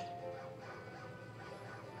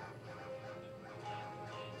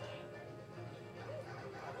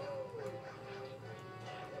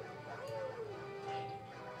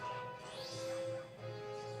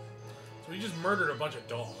 So he just murdered a bunch of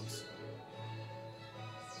dogs.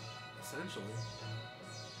 Essentially.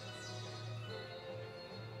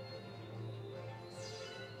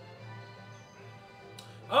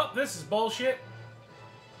 Oh, this is bullshit.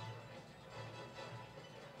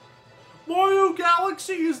 Mario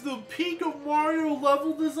Galaxy is the peak of Mario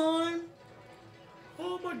level design?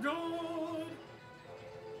 Oh my god.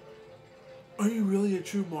 Are you really a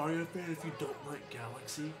true Mario fan if you don't like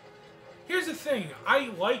Galaxy? Here's the thing, I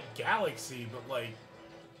like Galaxy, but like,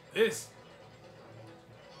 this...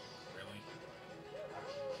 Really?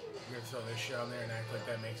 You're gonna throw this shit on there and act like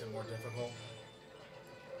that makes it more difficult?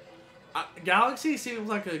 Galaxy seems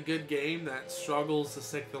like a good game that struggles to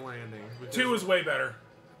stick the landing. 2 is way better.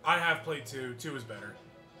 I have played 2. 2 is better.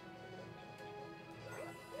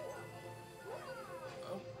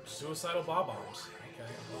 Oh, suicidal bob-bombs.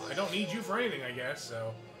 Okay. Well, I don't need you for anything, I guess,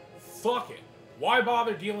 so... Fuck it. Why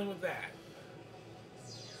bother dealing with that?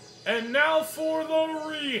 And now for the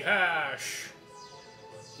rehash!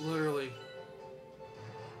 Literally.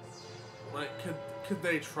 Like, could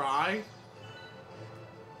they try?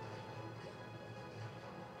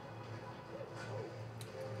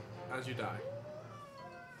 As you die.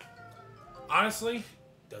 Honestly,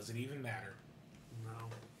 does it even matter?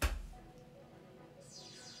 No.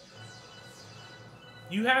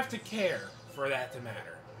 You have to care for that to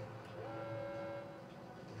matter.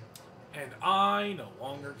 And I no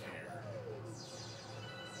longer care.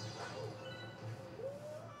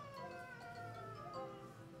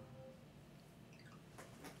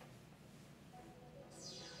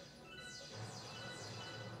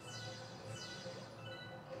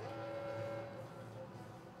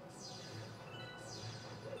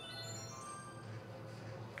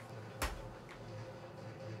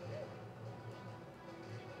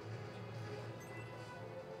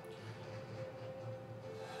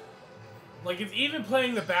 Like, it's even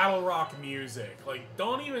playing the battle rock music. Like,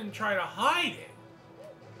 don't even try to hide it.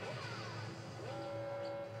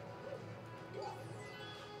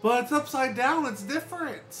 But it's upside down. It's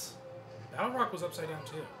different. Battle rock was upside down,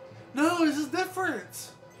 too. No, this is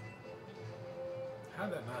different. How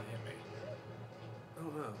did that not hit me? I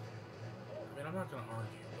don't know. I mean, I'm not going to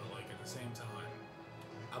argue, but, like, at the same time,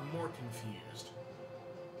 I'm more confused.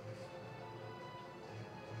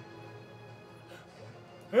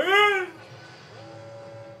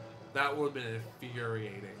 That would have been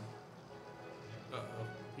infuriating. Uh-oh.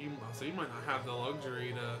 So you might not have the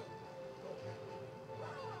luxury to...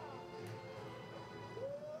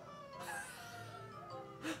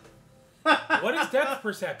 What is depth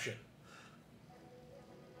perception?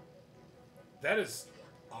 That is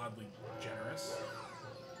oddly generous.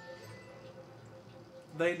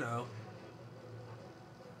 They know.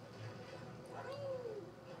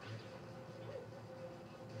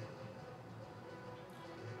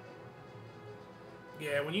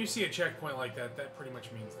 Yeah, when you see a checkpoint like that, that pretty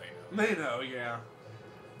much means they know. They know, yeah.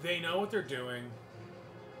 They know what they're doing.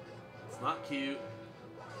 It's not cute.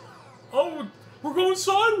 Oh, we're going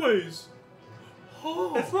sideways!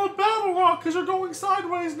 Oh. It's not Battle Rock because you're going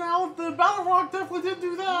sideways now. The Battle Rock definitely did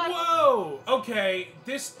do that. Whoa! Okay,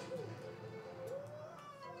 this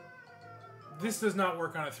does not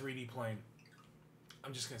work on a 3D plane.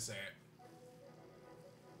 I'm just gonna say it.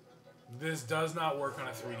 This does not work on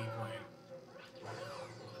a 3D plane.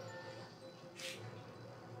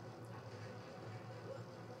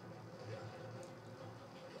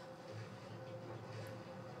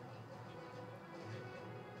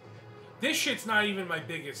 This shit's not even my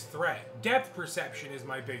biggest threat. Depth perception is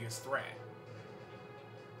my biggest threat.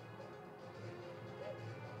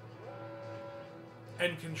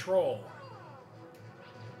 And control.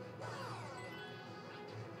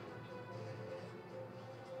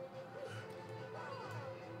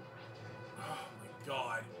 Oh my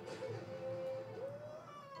god.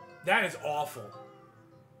 That is awful.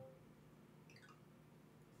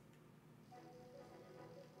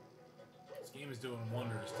 This game is doing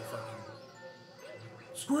wonders to fucking...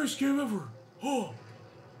 It's the greatest game ever! Oh!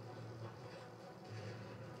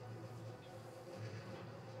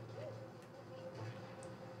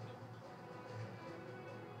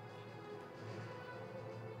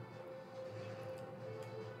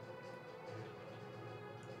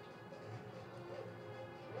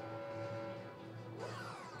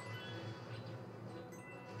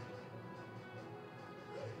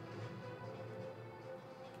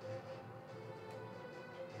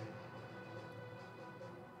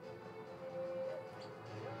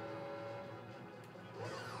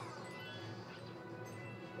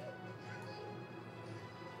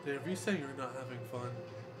 Dude, if you say you're not having fun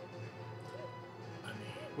I mean,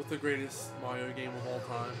 with the greatest Mario game of all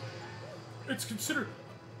time, it's considered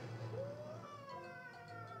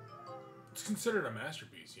a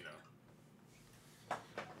masterpiece, you know.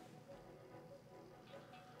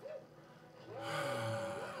 I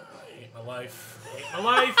hate my life. Hate my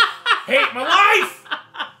life. Hate my life.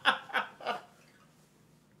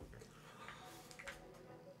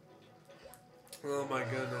 oh my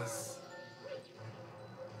goodness,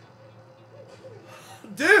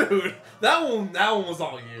 dude, that one was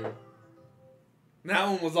all you. That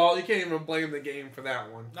one was all you. Can't even blame the game for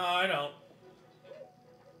that one. No, I don't.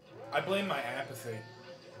 I blame my apathy.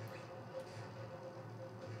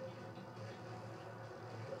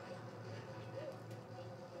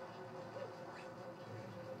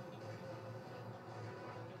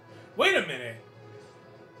 Wait a minute.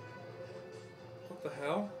 What the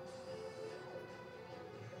hell?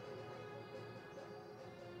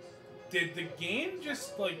 Did the game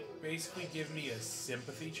just, like, basically give me a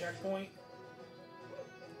sympathy checkpoint?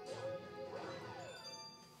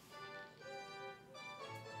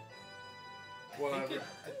 Whatever.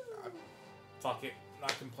 Fuck it.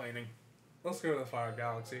 Not complaining. Let's go to the Fire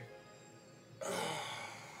Galaxy.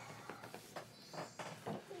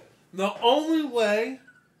 The only way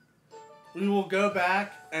we will go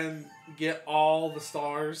back and get all the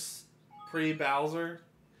stars pre-Bowser,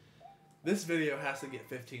 this video has to get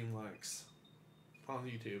 15 likes on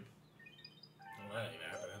YouTube. Well, that ain't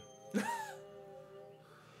happening.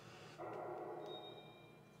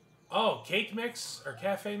 Oh, cake mix or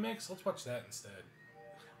cafe mix? Let's watch that instead.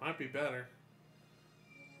 Might be better.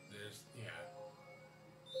 Yeah.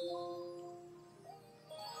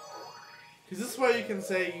 Because this way you can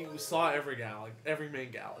say you saw every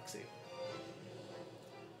main galaxy.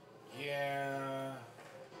 Yeah.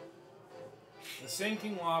 The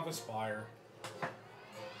sinking lava spire.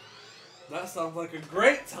 That sounds like a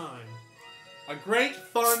great time. A great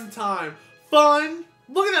fun time. Fun!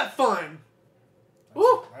 Look at that fun!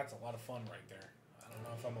 That's a lot of fun right there. I don't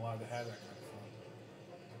know if I'm allowed to have that kind of fun.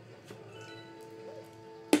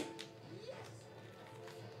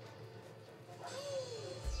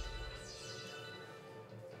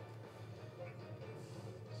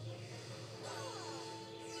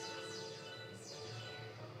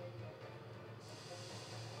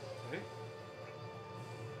 Okay.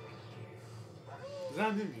 Is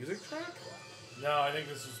that a new music track? No, I think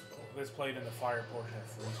this played in the fire portion of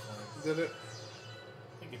Freeze Flame. Did it?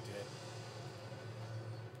 I think it did.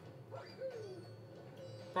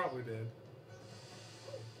 Probably did.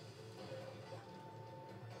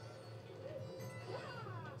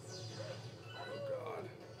 Oh god.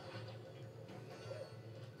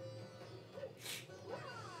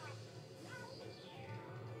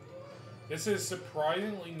 This is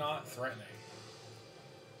surprisingly not threatening.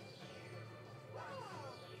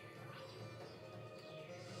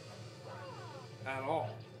 At all.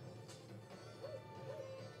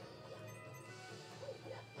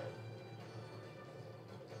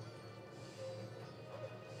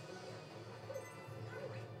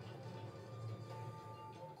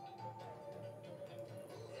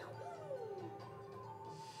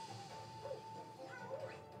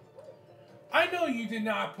 I know you did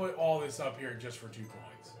not put all this up here just for 2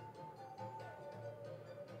 coins.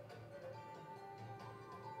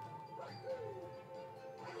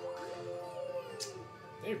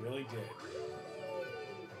 They really did.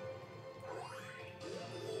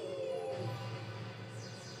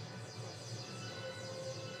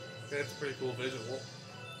 That's a pretty cool visual.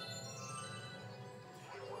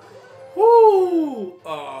 Woo!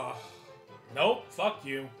 Nope, fuck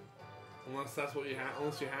you. Unless that's what you have.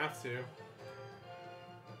 Unless you have to.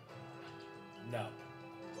 No.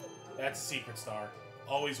 That's a secret star.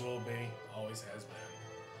 Always will be. Always has been.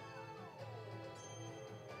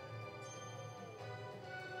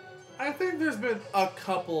 I think there's been a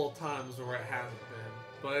couple times where it hasn't been,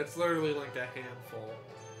 but it's literally like a handful.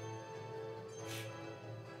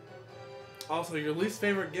 Also, your least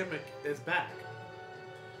favorite gimmick is back.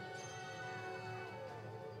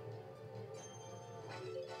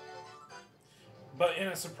 But in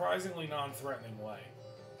a surprisingly non-threatening way.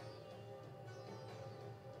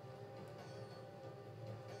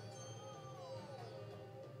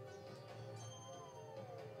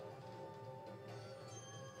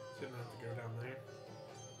 Shouldn't have to go down there.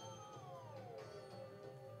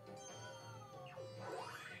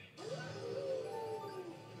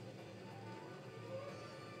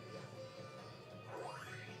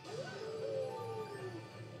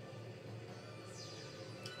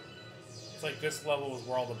 It's like this level is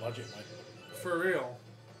where all the budget went. For real.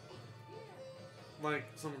 Like,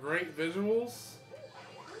 some great visuals.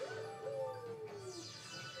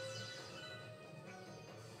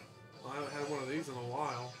 I haven't had one of these in a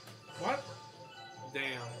while. What? Damn.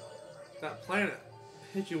 That planet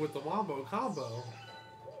hit you with the wombo combo.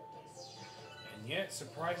 And yet,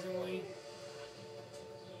 surprisingly,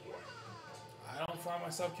 I don't find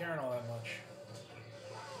myself caring all that much.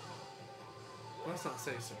 Let's not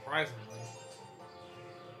say surprisingly.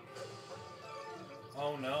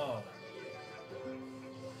 Oh no.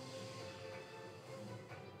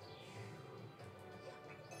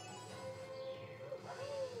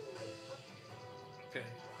 Okay.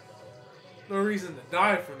 No reason to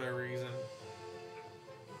die for no reason.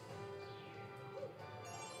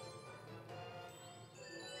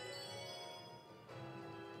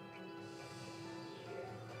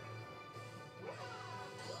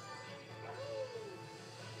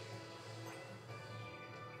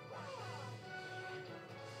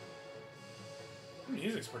 The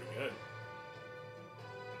music's pretty good.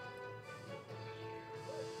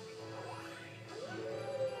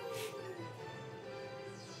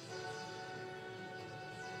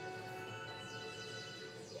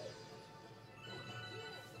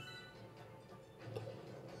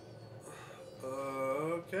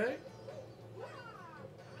 Okay.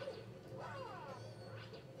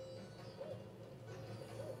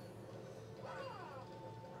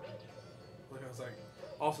 Like I was like,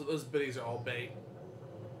 also those biddies are all bait.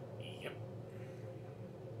 Yep.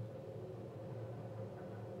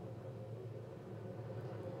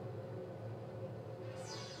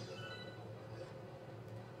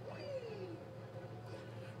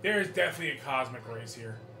 There is definitely a cosmic race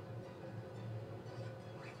here.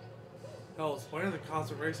 Hell, it's playing the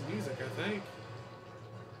concert racing music, I think.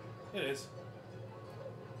 It is.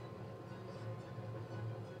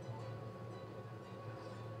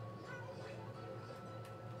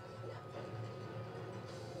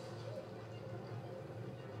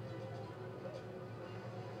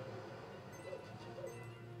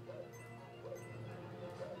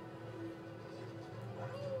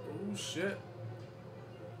 shit.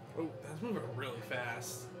 Oh, that's moving really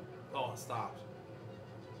fast. Oh, it stopped.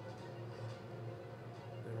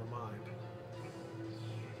 Never mind.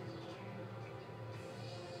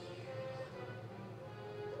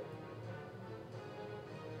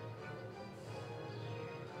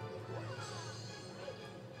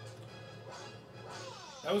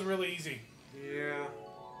 That was really easy. Yeah.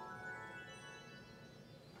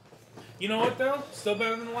 You know what, though? Still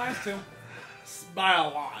better than the last two. By a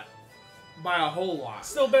lot. By a whole lot.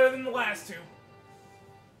 Still better than the last two.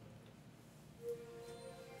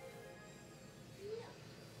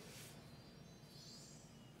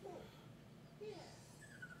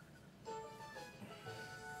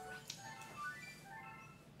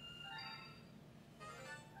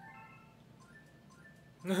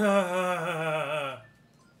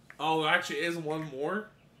 Oh, there actually is one more?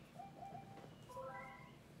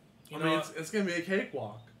 You I know mean, what? it's gonna be a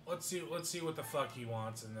cakewalk. Let's see what the fuck he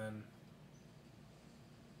wants, and then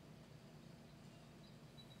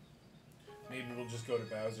maybe we'll just go to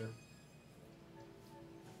Bowser.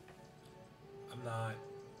 I'm not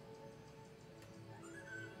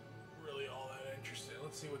really all that interested.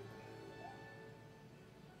 Let's see what.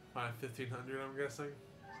 1500, I'm guessing.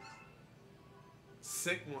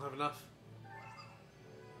 Sick, won't have enough.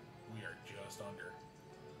 We are just under.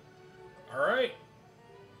 All right,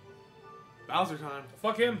 Bowser time.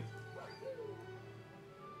 fuck him.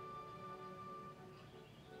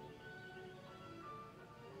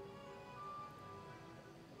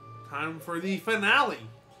 Time for the finale.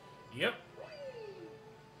 Yep.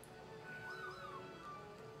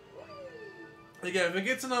 Again, if it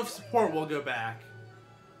gets enough support, we'll go back.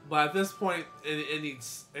 But at this point, it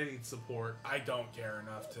needs support. I don't care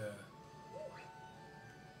enough to.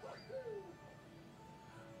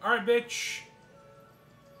 All right, bitch.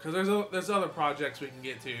 Because there's other projects we can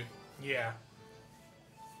get to. Yeah.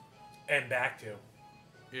 And back to.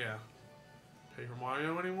 Yeah. Paper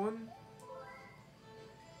Mario, anyone?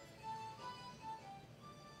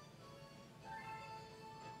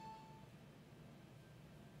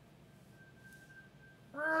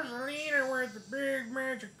 Rosalina with the big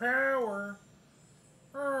magic power.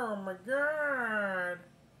 Oh my god.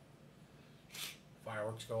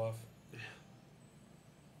 Fireworks go off.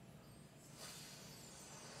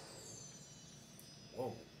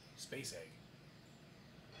 Whoa. Space egg.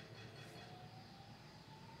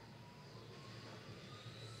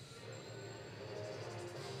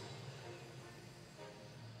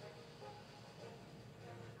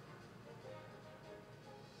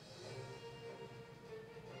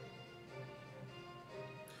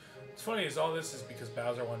 What's funny is all this is because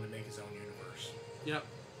Bowser wanted to make his own universe. Yep.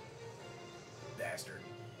 Bastard.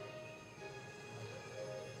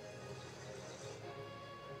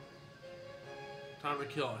 Time to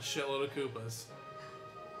kill a shitload of Koopas.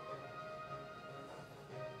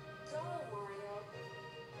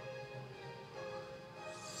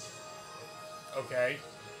 Okay.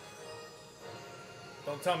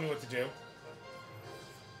 Don't tell me what to do.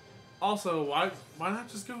 Also, why not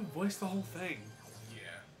just go voice the whole thing? Yeah.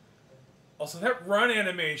 Also, that run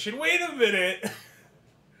animation. Wait a minute.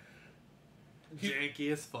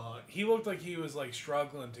 Janky as fuck. He looked like he was like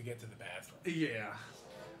struggling to get to the bathroom. Yeah.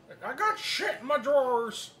 Like, I got shit in my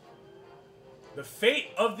drawers. The fate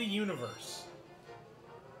of the universe.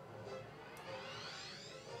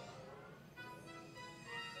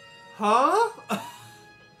 Huh?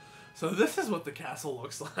 So this is what the castle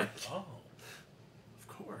looks like. Oh. Of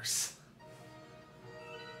course.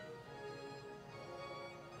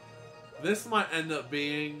 This might end up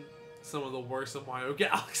being some of the worst of Mario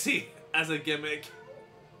Galaxy as a gimmick.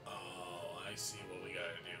 Oh, I see what we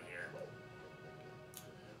gotta do here.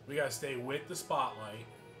 We gotta stay with the spotlight.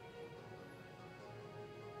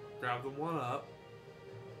 Grab the one up.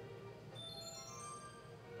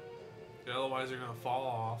 Otherwise they're gonna fall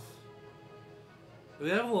off. They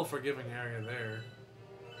have a little forgiving area there.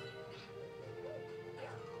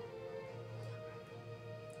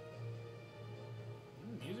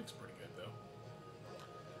 Music's pretty good though.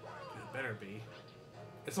 It better be.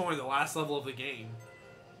 It's only the last level of the game.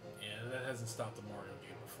 Yeah, that hasn't stopped the Mario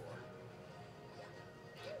game before.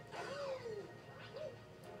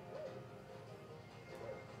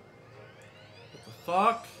 What the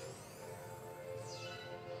fuck?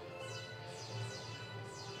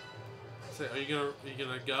 So, are you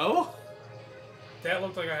gonna go? That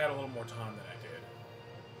looked like I had a little more time than I did.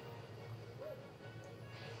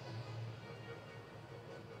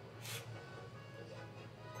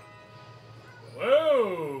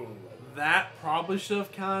 Whoa! That probably should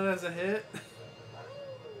have counted as a hit.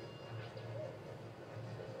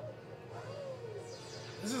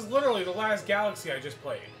 This is literally the last Galaxy I just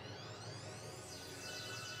played.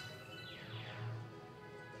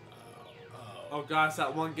 Oh gosh,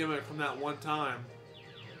 that one gimmick from that one time.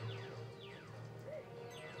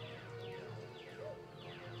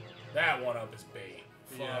 That one up is bait.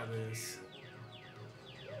 Fuck. Yeah, it is.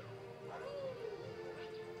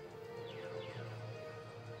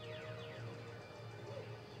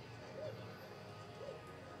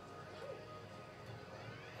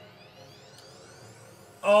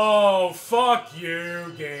 Oh, fuck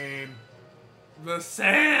you, game. The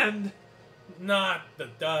sand! Not the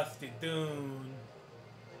dusty dune.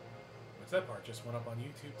 What's that part? Just went up on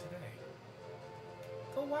YouTube today.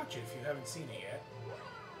 Go watch it if you haven't seen it yet.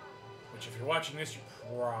 Which, if you're watching this, you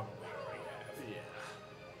probably already have. Yeah.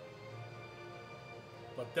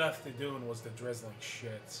 But Dusty Dune was the drizzling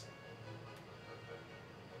shits.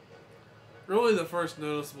 Really the first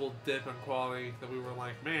noticeable dip in quality that we were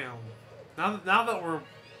like, man, now that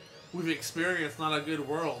we've experienced not a good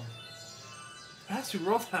world, the past few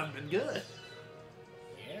worlds haven't been good.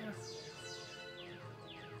 Yeah.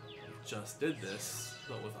 We just did this,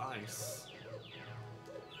 but with ice.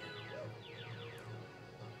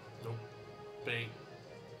 Nope. Bait.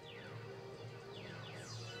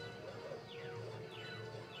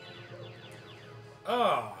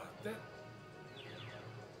 Oh, that...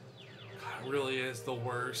 God, it really is the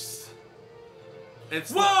worst.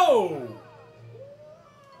 It's Whoa!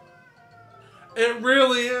 It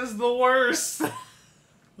really is the worst.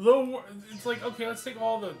 It's like, okay, let's take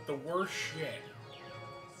all the worst shit.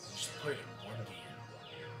 Just put it in one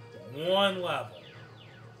game. One level.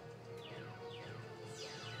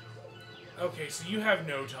 Okay, so you have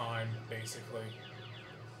no time, basically.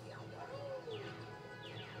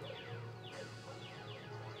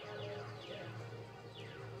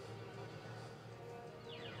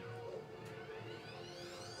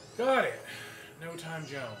 Got it. No Time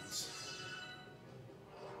Jones.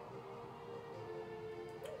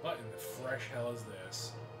 What in the fresh hell is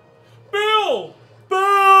this? Bill!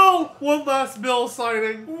 Bill! One last Bill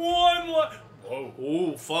sighting. Whoa.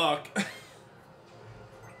 Ooh, fuck. I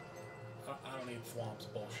don't need Thwomp's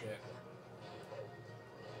bullshit.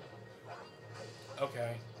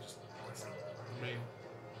 Okay. Just listen. I mean,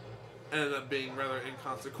 ended up being rather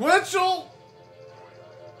inconsequential.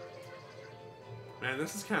 Man,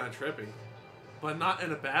 this is kind of trippy. But not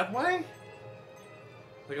in a bad way?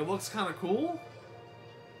 Like, it looks kind of cool?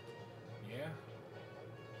 Yeah.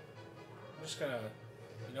 I'm just gonna...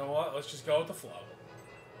 You know what? Let's just go with the flow.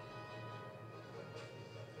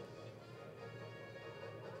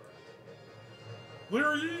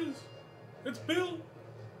 There he is! It's Bill!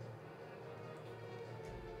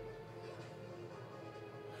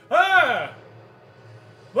 Ah!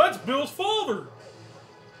 That's Bill's father!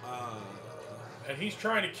 And he's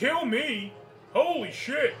trying to kill me! Holy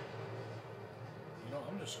shit! You know,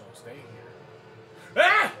 I'm just gonna stay here.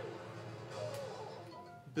 Ah!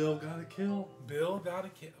 Bill got a kill. Bill got a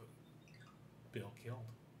kill. Bill killed.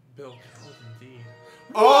 Bill killed indeed.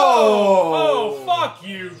 Oh! Oh, fuck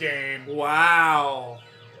you, game. Wow.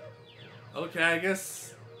 Okay, I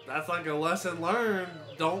guess that's like a lesson learned.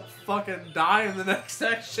 Don't fucking die in the next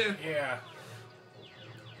section. Yeah.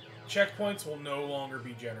 Checkpoints will no longer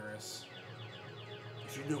be generous.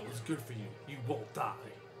 If you know what's good for you, you won't die.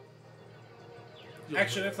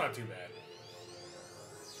 Actually, that's not too bad.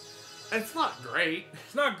 It's not great.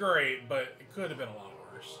 It's not great, but it could have been a lot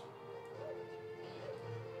worse.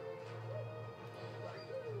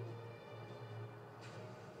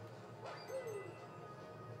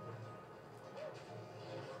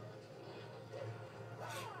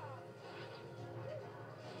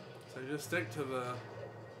 So just stick to the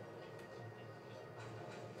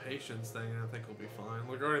patience thing, and I think we'll be fine.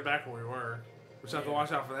 We're already back where we were. We just have to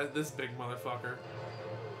watch out for this big motherfucker.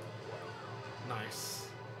 Nice.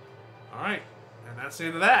 Alright, and that's the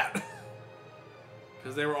end of that.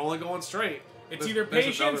 Because they were only going straight. It's either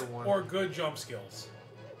patience or good jump skills.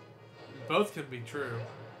 Both can be true.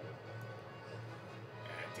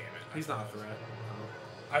 Damn it. He's not a threat.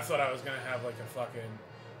 I thought I was going to have like a fucking...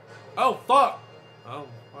 Oh, fuck! Oh,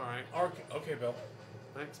 alright. Okay, Bill.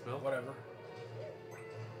 Thanks, Bill. Whatever.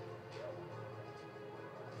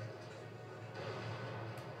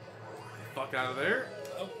 Fuck out of there.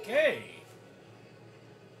 Okay.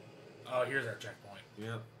 Oh, here's our checkpoint.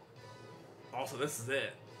 Yep. Also, this is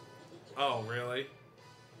it. Oh, really?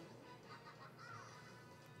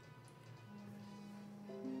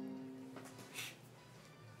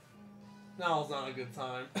 Now's not a good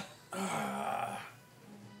time.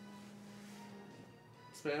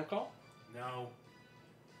 Spam call? No.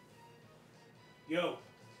 Yo.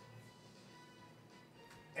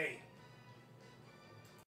 Hey.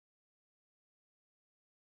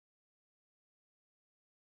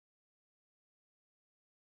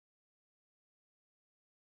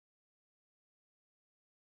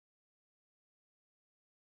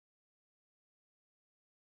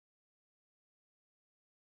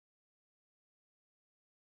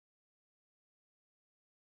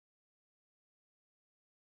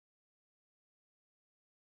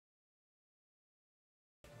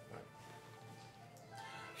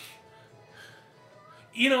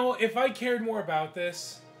 You know, if I cared more about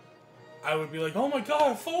this, I would be like, oh my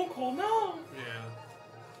god, a phone call, no! Yeah.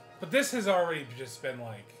 But this has already just been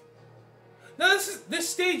like... No, this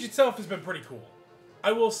stage itself has been pretty cool.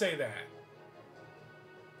 I will say that.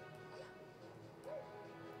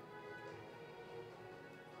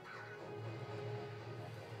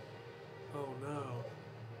 Oh no.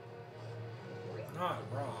 Not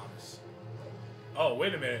rocks. Oh,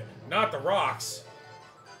 wait a minute. Not the rocks.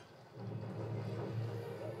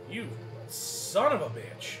 You son of a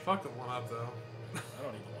bitch. Fuck the one up though. I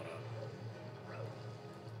don't need the one up.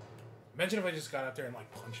 Imagine if I just got out there and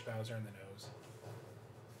like punched Bowser in the nose.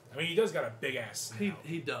 I mean, he does got a big ass snout.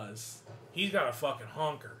 He does. He's got a fucking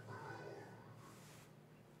honker.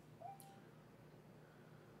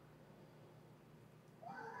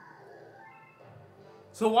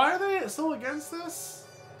 So why are they still against this?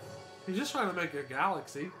 He's just trying to make a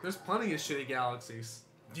galaxy. There's plenty of shitty galaxies.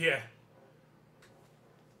 Yeah.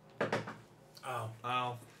 Oh.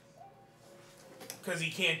 Oh. Because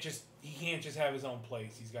he can't just have his own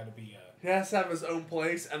place. He's got to be He has to have his own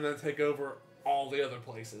place and then take over all the other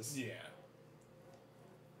places. Yeah.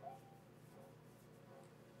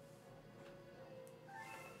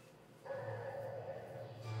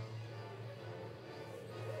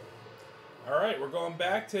 All right, we're going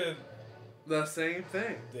back to The same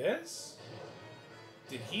thing. this.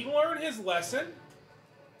 Did he learn his lesson?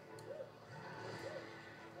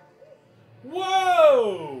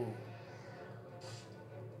 Whoa!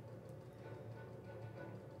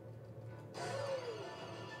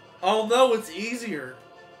 Oh no, it's easier.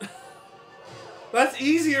 That's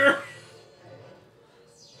easier.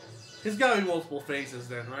 There's gotta be multiple phases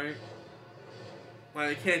then, right?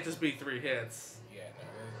 Like, it can't just be 3 hits. Yeah,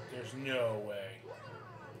 no, there's no way.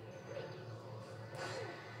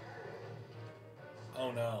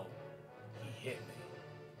 Oh no. He hit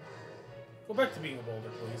me. Go back to being a boulder,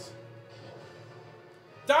 please.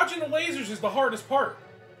 Dodging the lasers is the hardest part.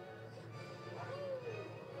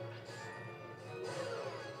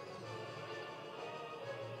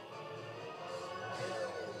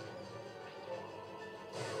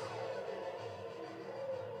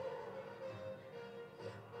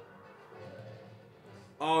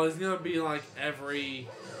 Oh, it's gonna be like every...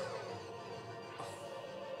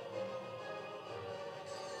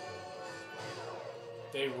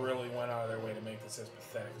 They really went out of their way to make this as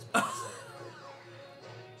pathetic as possible.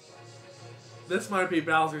 This might be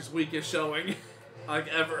Bowser's weakest showing, like,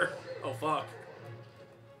 ever. Oh, fuck.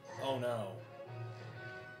 Oh no.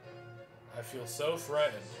 I feel so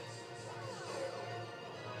threatened.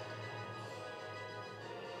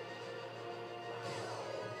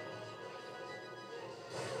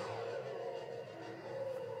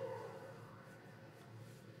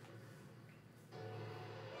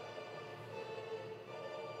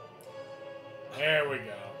 There we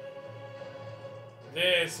go.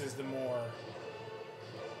 This is the more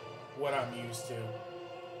what I'm used to.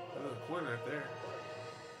 There's a coin right there.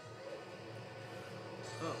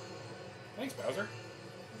 Oh, Thanks, Bowser.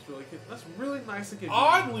 that's really good. That's really nice to give you.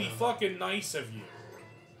 Oddly fucking nice of you.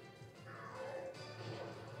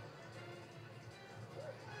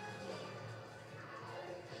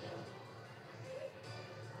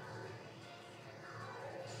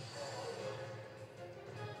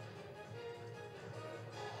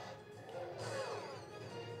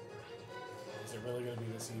 Is it really gonna be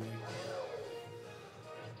this easy?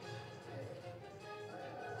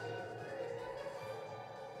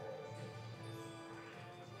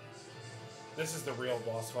 This is the real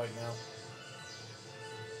boss fight now.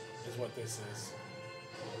 Is what this is.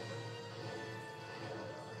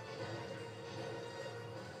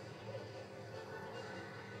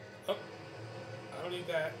 Oh, I don't need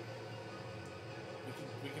that.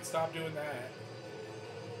 We can stop doing that.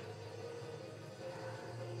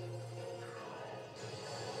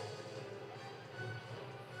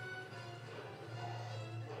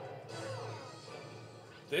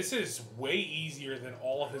 This is way easier than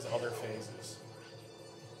all of his other phases.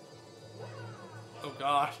 Oh,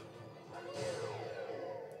 gosh.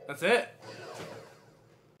 That's it.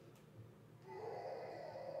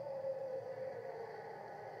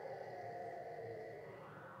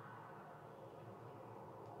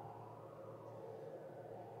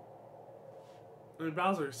 I mean,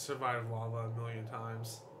 Bowser survived lava a million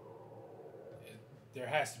times. There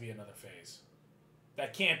has to be another phase.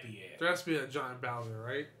 That can't be it. There has to be a giant Bowser,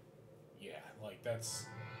 right? Yeah, like that's.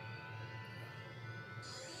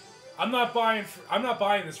 I'm not buying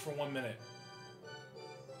this for 1 minute.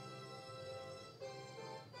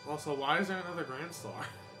 Also, why is there another Grand Star?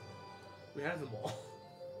 We had them all.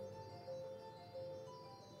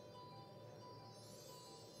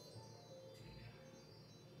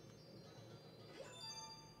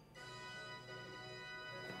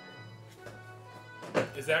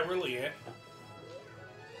 Is that really it?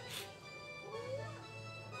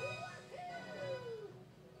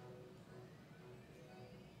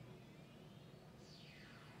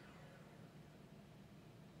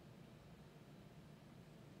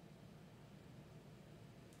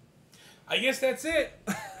 I guess that's it.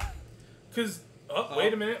 Cause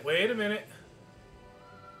wait a minute.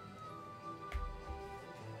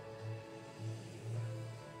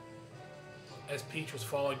 As Peach was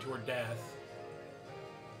falling to her death.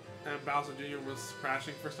 And Bowser Jr. was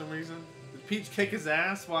crashing for some reason. Did Peach kick his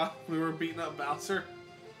ass while we were beating up Bowser?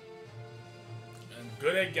 And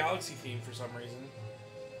good at Galaxy theme for some reason.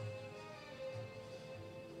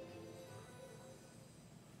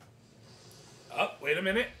 Oh, wait a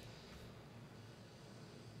minute.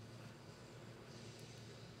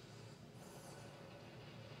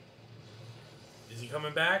 Is he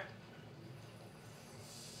coming back?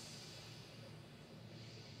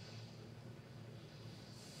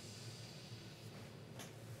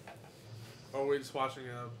 Or are we just watching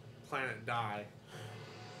a planet die?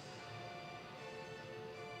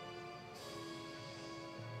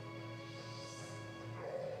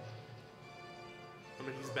 I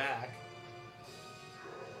mean, he's back.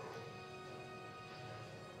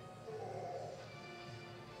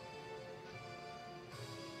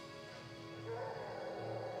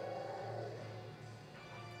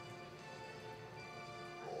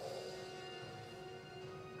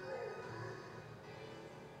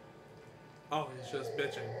 Oh, he's just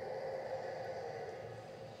bitching.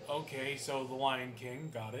 Okay, so the Lion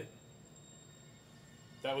King, got it.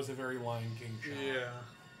 That was a very Lion King shot. Yeah.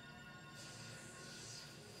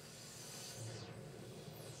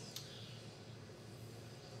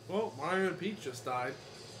 Well, Mario and Peach just died.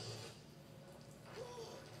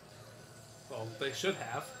 Well, they should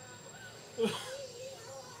have.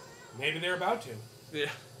 Maybe they're about to. Yeah.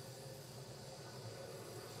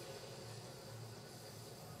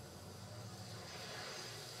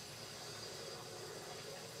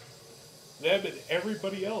 Them and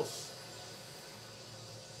everybody else.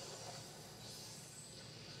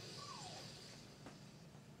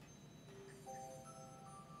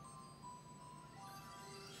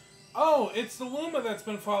 Oh, it's the Luma that's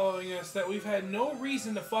been following us that we've had no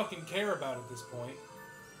reason to fucking care about at this point.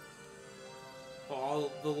 Well,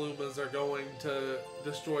 all the Lumas are going to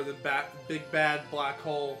destroy the big bad black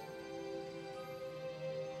hole.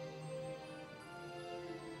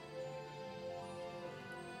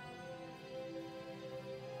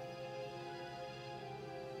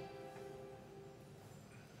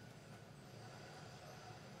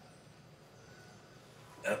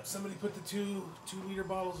 Somebody put the two liter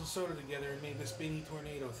bottles of soda together and made the spinny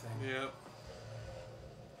tornado thing. Yep.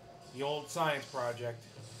 The old science project.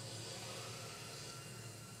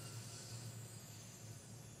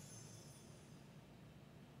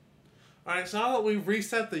 Alright, so now that we've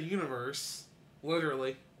reset the universe,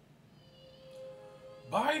 literally.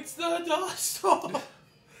 Bites the dust.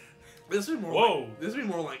 This would be more Whoa. like, this would be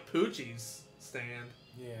more like Poochie's stand.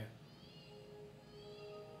 Yeah.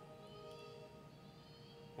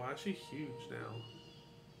 Why is she huge now?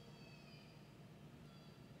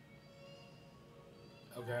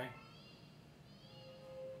 Okay.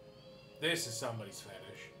 This is somebody's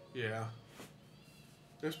fetish. Yeah.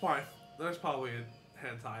 There's probably a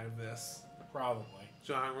hentai of this. Probably.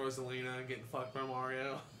 Giant Rosalina getting fucked by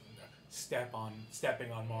Mario.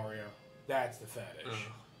 Stepping on Mario. That's the fetish.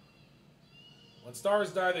 Ugh. When stars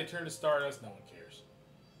die, they turn to stardust. No one cares.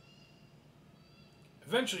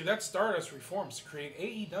 Eventually, that stardust reforms to create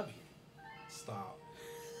AEW. Stop.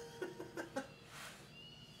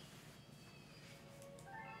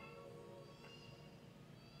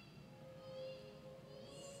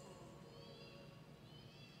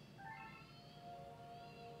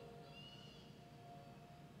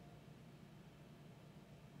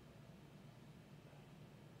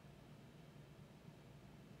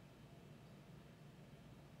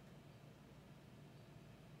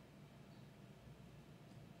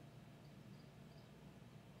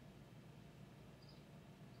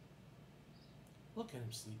 Look at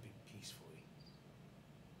him sleeping peacefully.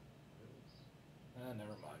 Never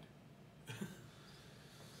mind.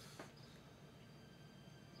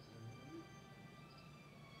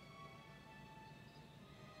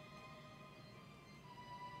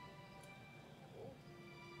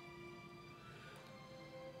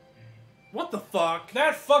 What the fuck?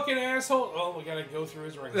 That fucking asshole! Oh, we gotta go through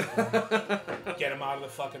his ring. Get him out of the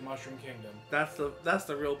fucking Mushroom Kingdom. That's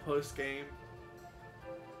the real post game.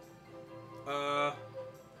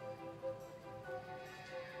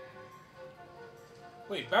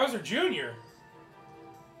 Wait, Bowser Jr.?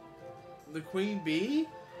 The Queen Bee?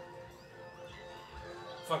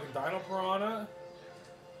 fucking Dino Piranha.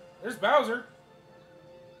 There's Bowser.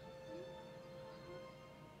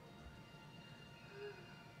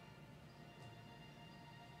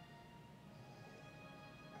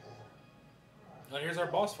 Now here's our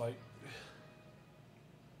boss fight.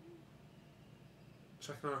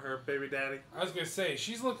 Checking on her baby daddy. I was gonna say,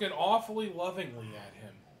 she's looking awfully lovingly at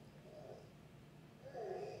him.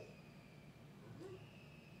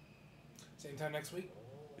 Same time next week?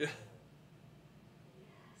 Yeah.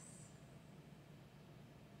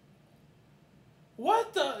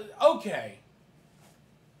 What the? Okay.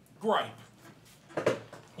 Gripe.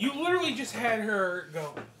 You literally just had her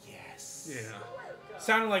go, yes. Yeah.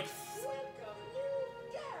 Sounded like...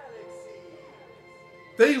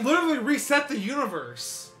 They literally reset the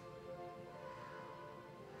universe.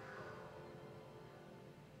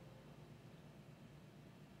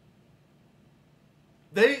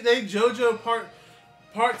 They JoJo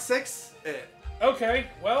part 6 it. Okay,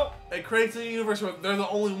 well... It creates a universe where they're the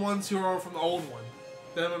only ones who are from the old one.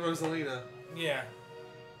 Them and Rosalina. Yeah.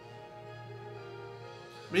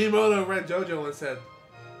 Miyamoto read JoJo and said,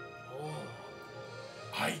 Oh.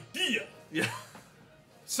 Idea! yeah.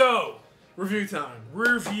 So... Review time.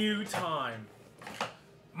 Review time.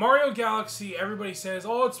 Mario Galaxy, everybody says,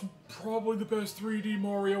 oh, it's probably the best 3D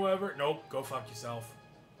Mario ever. Nope, go fuck yourself.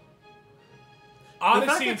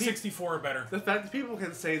 Odyssey and 64 are better. The fact that people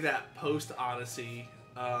can say that post-Odyssey,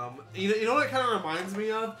 you know what it kind of reminds me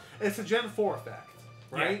of? It's a Gen 4 effect,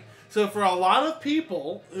 right? Yeah. So for a lot of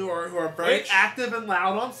people who are very active and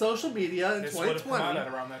loud on social media in 2020, this would have come out at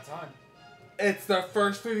around that time. It's their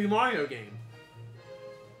first 3D Mario game.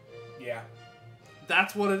 Yeah.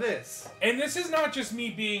 That's what it is. And this is not just me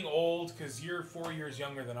being old, because you're 4 years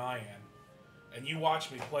younger than I am. And you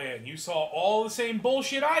watched me play it, and you saw all the same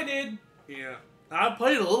bullshit I did. Yeah. I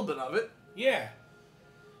played a little bit of it. Yeah.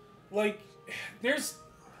 Like,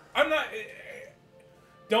 I'm not...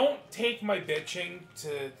 Don't take my bitching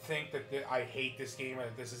to think that I hate this game or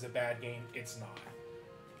that this is a bad game. It's not.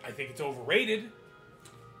 I think it's overrated.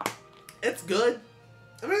 It's good.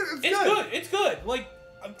 I mean, it's good. It's good. Like,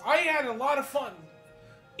 I had a lot of fun.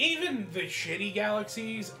 Even the shitty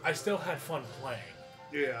Galaxies, I still had fun playing.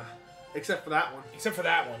 Yeah. Except for that one. Except for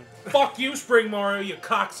that one. Fuck you, Spring Mario, you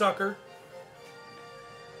cocksucker.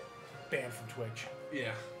 Banned from Twitch.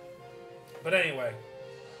 Yeah. But anyway.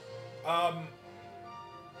 I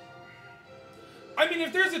mean,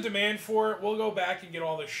 if there's a demand for it, we'll go back and get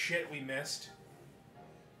all the shit we missed.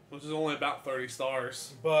 Which is only about 30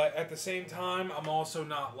 stars. But at the same time, I'm also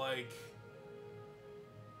not like...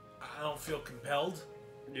 I don't feel compelled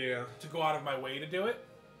to go out of my way to do it.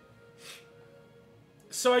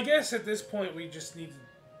 So I guess at this point we just need to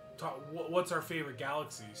talk... What's our favorite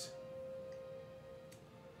Galaxies?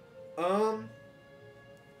 I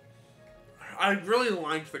really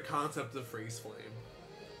liked the concept of Freeze Flame.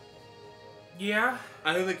 Yeah?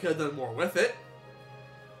 I think they could have done more with it.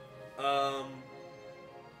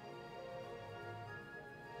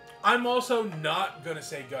 I'm also not gonna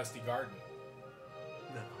say Gusty Garden.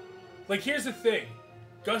 No. Like, here's the thing.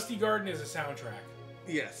 Gusty Garden is a soundtrack.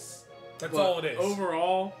 Yes. That's all it is.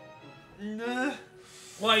 Overall, nah.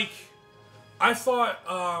 Like, I thought,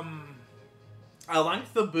 I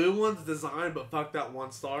liked the Boo one's design, but fuck that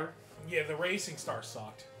 1 star. Yeah, the Racing Star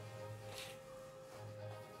sucked.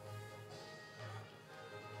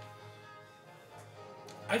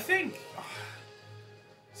 I think...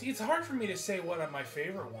 See, it's hard for me to say what my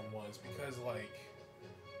favorite one was, because, like...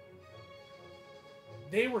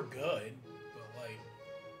 They were good, but, like...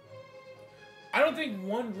 I don't think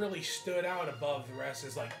one really stood out above the rest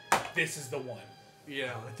as, like, this is the one.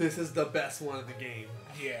 Yeah, this is the best one in the game.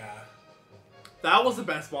 Yeah. That was the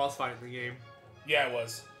best boss fight in the game. Yeah, it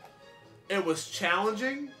was. It was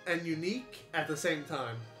challenging and unique at the same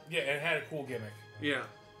time. Yeah, it had a cool gimmick. Yeah.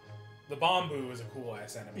 The Bombu is a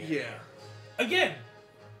cool-ass enemy. Yeah. Again,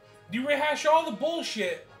 you rehash all the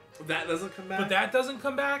bullshit. That doesn't come back? But that doesn't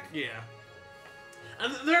come back? Yeah.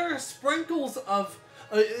 And there are sprinkles of...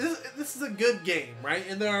 this is a good game, right?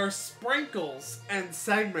 And there are sprinkles and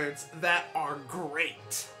segments that are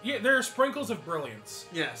great. Yeah, there are sprinkles of brilliance.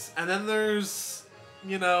 Yes. And then there's,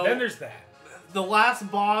 you know... Then there's that. The last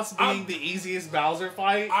boss being the easiest Bowser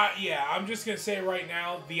fight. Yeah, I'm just going to say right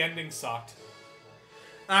now, the ending sucked.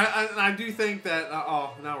 I do think that...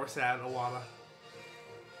 oh, now we're sad, Iwata.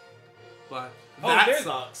 But that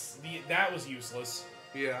sucks. That was useless.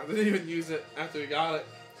 Yeah, I didn't even use it after we got it.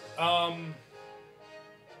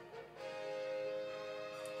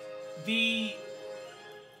 The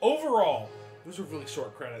overall... Those are really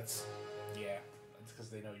short credits. Yeah, that's because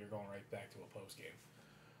they know you're going right back to a post-game.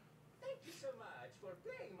 Thank you so much for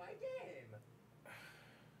playing my game.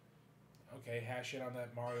 Okay, hash it on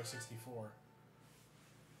that Mario 64.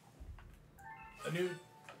 A new...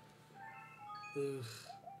 Ugh.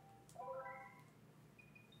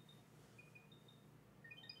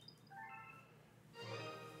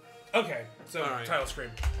 Okay, so All right. title screen.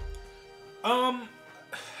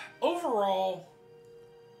 Overall,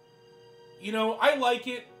 you know, I like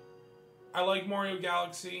it. I like Mario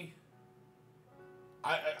Galaxy.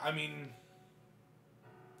 I mean,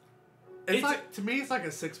 It's like, to me, it's like a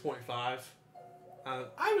 6.5.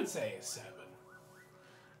 I would say a 7.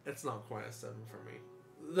 It's not quite a 7 for me.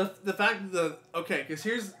 The fact that okay, because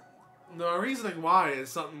here's the reasoning why is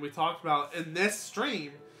something we talked about in this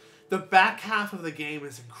stream. The back half of the game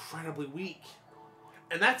is incredibly weak,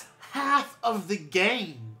 and that's half of the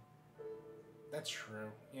game. That's true.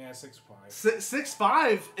 Yeah, 6.5.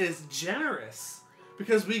 6.5 is generous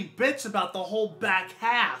because we bitch about the whole back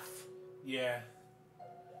half. Yeah.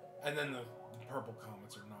 And then the purple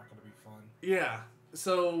comments are not going to be fun. Yeah.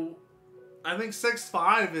 So I think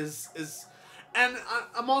 6.5 is and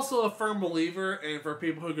I'm also a firm believer, and for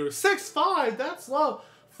people who go 6.5, that's low.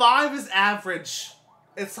 5 is average.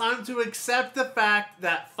 It's time to accept the fact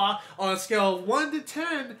that 5, on a scale of 1 to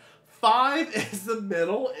 10, 5 is the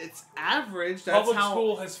middle. It's average. That's Public how,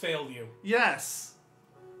 school has failed you. Yes.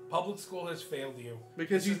 Public school has failed you.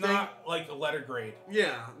 Because this you is think, not like a letter grade.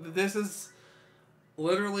 Yeah. This is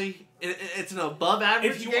literally, it's an above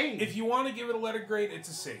average game. If you want to give it a letter grade, it's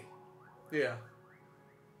a C. Yeah.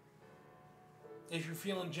 If you're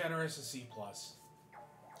feeling generous, a C+.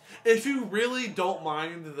 If you really don't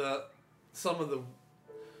mind some of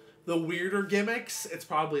the weirder gimmicks, it's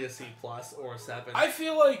probably a C+ or a 7. I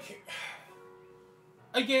feel like,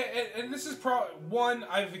 again, and this is probably one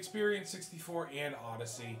I've experienced 64 and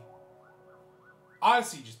Odyssey.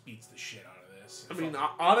 Odyssey just beats the shit out of this. I mean,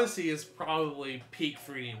 Odyssey is probably peak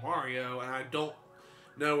 3D Mario, and I don't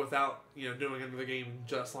know without doing another game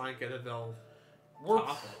just like it, if they'll. We're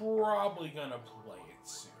probably gonna play it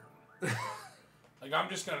soon. Like, I'm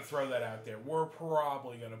just gonna throw that out there. We're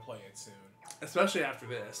probably gonna play it soon. Especially after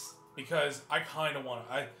this. Because I kind of want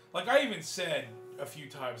to. I even said a few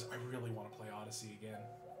times, I really want to play Odyssey again.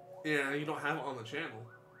 Yeah, you don't have it on the channel.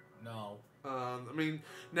 No. I mean,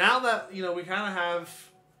 now that, we kind of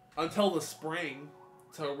have until the spring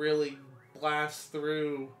to really blast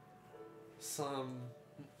through some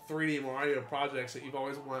 3D Mario projects that you've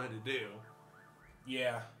always wanted to do.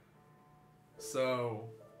 Yeah. So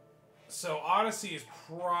Odyssey is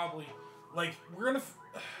probably, like,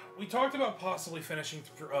 we talked about possibly finishing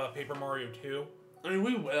Paper Mario 2. I mean,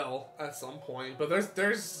 we will at some point, but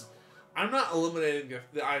there's I'm not eliminating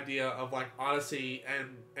the idea of, like, Odyssey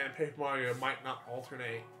and Paper Mario might not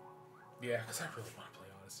alternate. Yeah, because I really want to play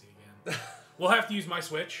Odyssey again. We'll have to use my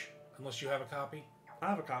Switch, unless you have a copy. I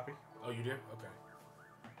have a copy. Oh, you do? Okay.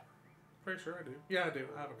 Pretty sure I do. Yeah, I do.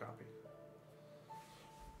 I have a copy.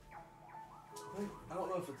 I don't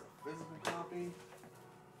know if it's a physical copy.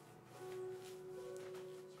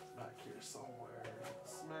 It's back here somewhere.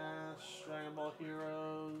 Smash, Dragon Ball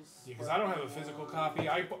Heroes. Yeah, because I don't have a physical copy.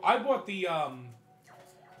 I bought the,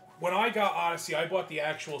 when I got Odyssey, I bought the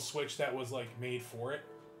actual Switch that was, like, made for it.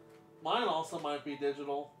 Mine also might be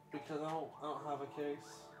digital, because I don't have a case.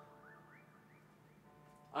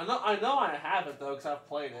 I know I have it, though, because I've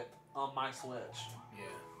played it on my Switch.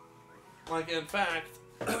 Yeah. Like, in fact,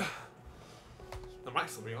 it might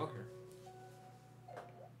still be on here.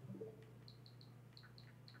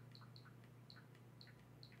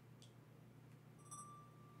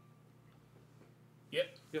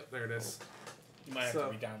 Yep, there it is. You might have to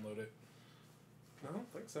re-download it. I don't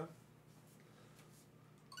think so.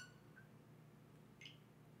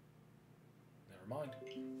 Never mind.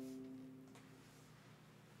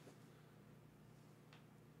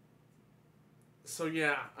 So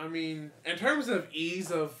yeah, I mean, in terms of ease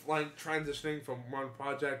of, like, transitioning from one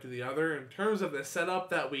project to the other, in terms of the setup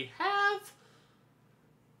that we have,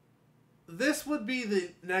 this would be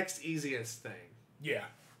the next easiest thing. Yeah.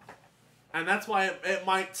 And that's why it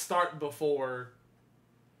might start before.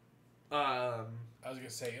 I was gonna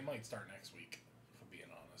say it might start next week, if I'm being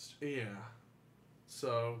honest. Yeah.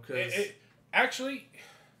 So, because it actually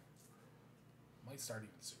might start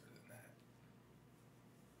even sooner than that.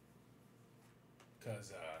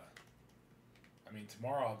 Because I mean,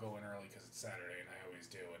 tomorrow I'll go in early because it's Saturday, and I always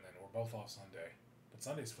do, and then we're both off Sunday. But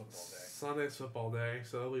Sunday's football day. Sunday's football day,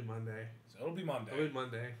 so it'll be Monday. So it'll be Monday. It'll be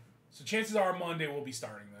Monday. So chances are Monday we'll be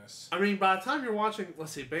starting this. I mean, by the time you're watching,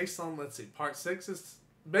 part 6 is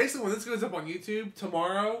basically when this goes up on YouTube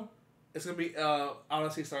tomorrow. It's gonna be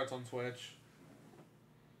Odyssey starts on Twitch.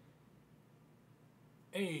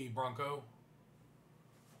 Hey, Bronco.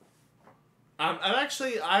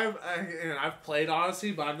 I've played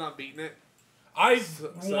Odyssey, but I've not beaten it. I've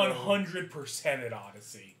 100%ed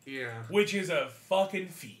Odyssey. Yeah. Which is a fucking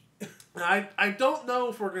feat. I don't know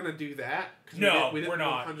if we're gonna do that. No, we're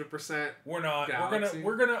not. 100%. We're not. Galaxy.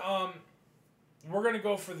 We're gonna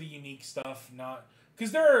go for the unique stuff, not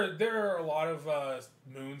because there are a lot of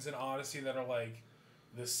moons in Odyssey that are like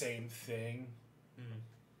the same thing. Mm.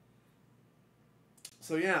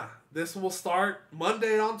 So yeah, this will start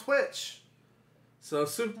Monday on Twitch. So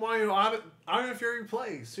Super Mario IronFury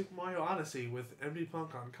plays Super Mario Odyssey with MD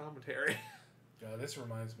Punk on commentary. This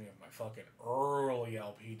reminds me of my fucking early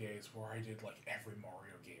LP days where I did like every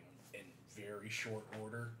Mario game in very short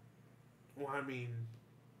order. Well, I mean,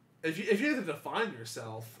 if you had to define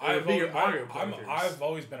yourself, I've your Mario playthroughs. I've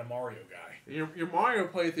always been a Mario guy. Your Mario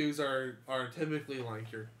playthroughs are typically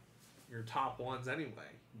like your top ones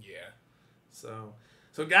anyway. Yeah. So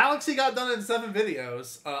Galaxy got done in 7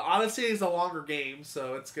 videos. Odyssey is a longer game,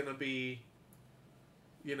 so it's gonna be,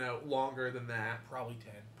 longer than that. Probably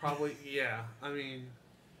 10. Probably, yeah. I mean,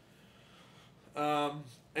 and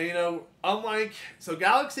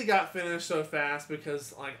Galaxy got finished so fast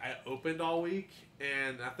because I opened all week,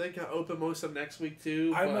 and I think I opened most of next week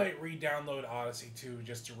too. I might re-download Odyssey too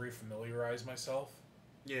just to refamiliarize myself.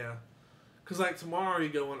 Yeah, because tomorrow you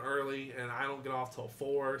go in early, and I don't get off till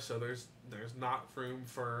 4, so there's not room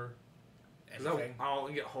for anything. I'll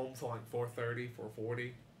only get home till 4:30,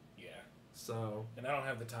 4:40. Yeah. So. And I don't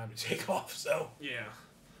have the time to take off. So. Yeah.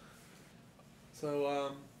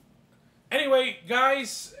 So, Anyway,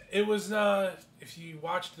 guys, it was, if you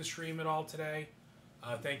watched the stream at all today,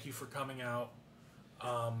 thank you for coming out.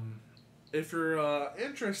 If you're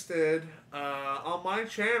interested, on my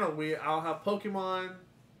channel, I'll have Pokemon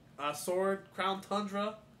Sword Crown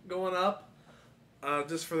Tundra going up,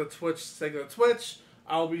 just for the sake of the Twitch.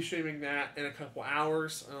 I'll be streaming that in a couple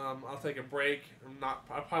hours. I'll take a break. I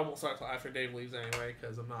probably won't start until after Dave leaves anyway,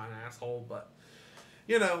 because I'm not an asshole, but,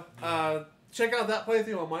 check out that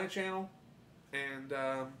playthrough on my channel, and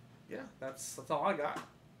yeah, that's all I got.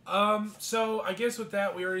 So I guess with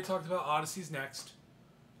that, we already talked about Odyssey's next.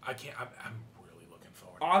 I'm really looking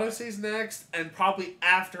forward to Odyssey's next, and probably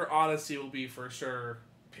after Odyssey will be for sure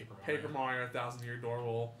Paper Mario 1000-Year Door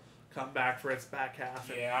will come back for its back half.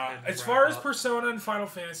 Yeah, and as wrap far as up. Persona and Final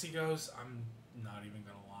Fantasy goes, I'm not even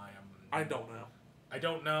gonna lie. I don't know. I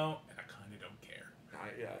don't know, and I kind of don't care.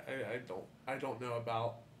 I don't know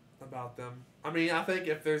about them. I mean, I think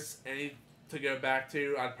if there's any to go back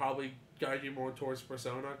to, I'd probably guide you more towards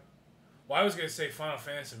Persona. Well, I was gonna say Final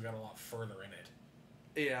Fantasy got a lot further in it.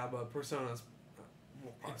 Yeah, but Persona's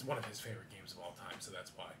it's one of his favorite games of all time, so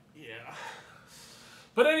that's why. Yeah.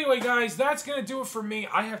 But anyway, guys, that's gonna do it for me.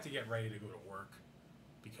 I have to get ready to go to work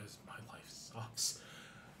because my life sucks.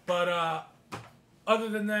 But other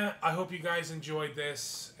than that, I hope you guys enjoyed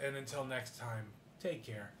this, and until next time, take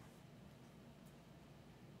care.